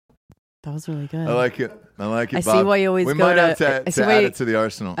 That was really good. I like it. I I see Bob. why you always we go might to- have I to see add why you- it to the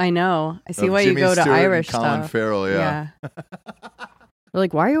arsenal. I know. I see Of why Jimmy you go to Stewart and Irish Colin stuff. Farrell, yeah. We're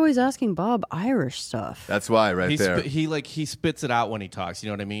like, why are you always asking Bob Irish stuff? That's why, right there. He spits it out when he talks. You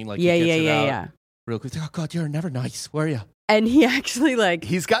know what I mean? Like yeah, he gets yeah, it out yeah. real quick. Oh God, you're never nice. Where are you? And he actually like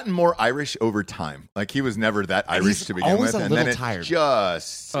He's gotten more Irish over time. Like he was never that Irish he's to begin always with, a and then little it tired.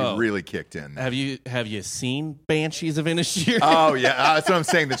 just Oh. really kicked in. Have you seen Banshees of Inisherin? Oh yeah, that's what I'm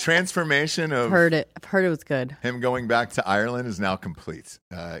saying. The transformation of heard it. I've heard it was good. him going back to Ireland is now complete.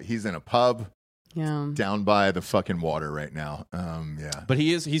 He's in a pub Yeah. down by the fucking water right now. Yeah. But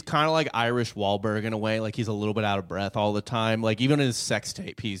he's kind of like Irish Wahlberg in a way. Like he's a little bit out of breath all the time. Like even in his sex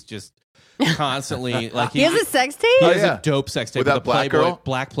tape, he's just constantly like He has a sex tape? He has yeah. a dope sex tape With that with a black Playboy, girl?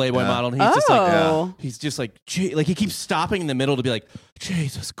 black Playboy Yeah. model. And he's just like, Oh. he's just like, like he keeps stopping in the middle to be like,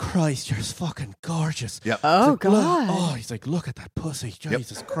 Jesus Christ, you're fucking gorgeous. Yep. Oh, He's like, "Look." God. Oh, he's like, look at that pussy,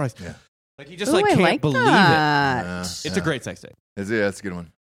 Jesus Christ. Yeah. Like he just Ooh, like I can't like believe that. Yeah. it. It's a great sex tape. Yeah, that's a good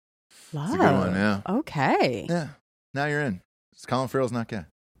one. Love. It's a good one, yeah. Okay. Yeah. Now you're in. Colin Farrell's not gay.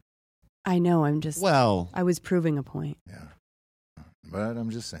 I know. I'm just. Well, I was proving a point. Yeah. But I'm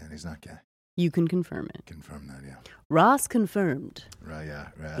just saying he's not gay. You can confirm it. Confirm that, yeah. Ross confirmed. Right, yeah.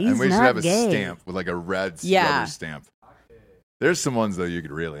 Right. He's and we should not have a gay. stamp with like a red Yeah. rubber stamp. There's some ones though you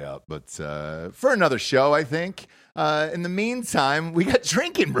could really up, but for another show, I think. In the meantime, we got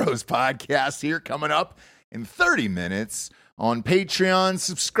Drinking Bros podcast here coming up in 30 minutes on Patreon.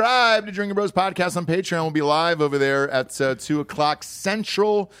 Subscribe to Drinking Bros podcast on Patreon. We'll be live over there at 2:00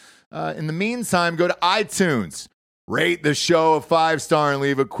 Central. In the meantime, go to iTunes. Rate the show a 5-star and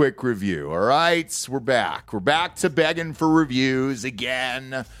leave a quick review. All right, we're back. We're back to begging for reviews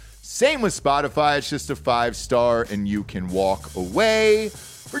again. Same with Spotify. It's just a 5-star and you can walk away.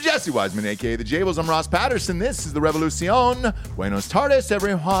 For Jesse Wiseman, a.k.a. The Jables, I'm Ross Patterson. This is The Revolucion. Buenos tardes,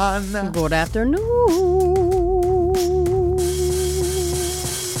 everyone. Good afternoon.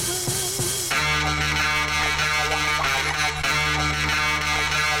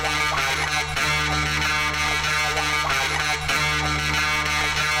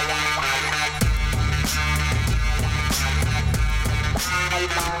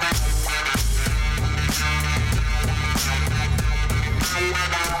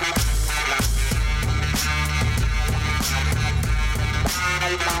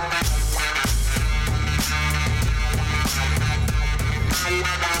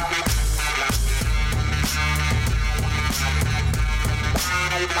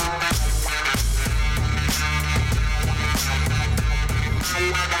 Bye.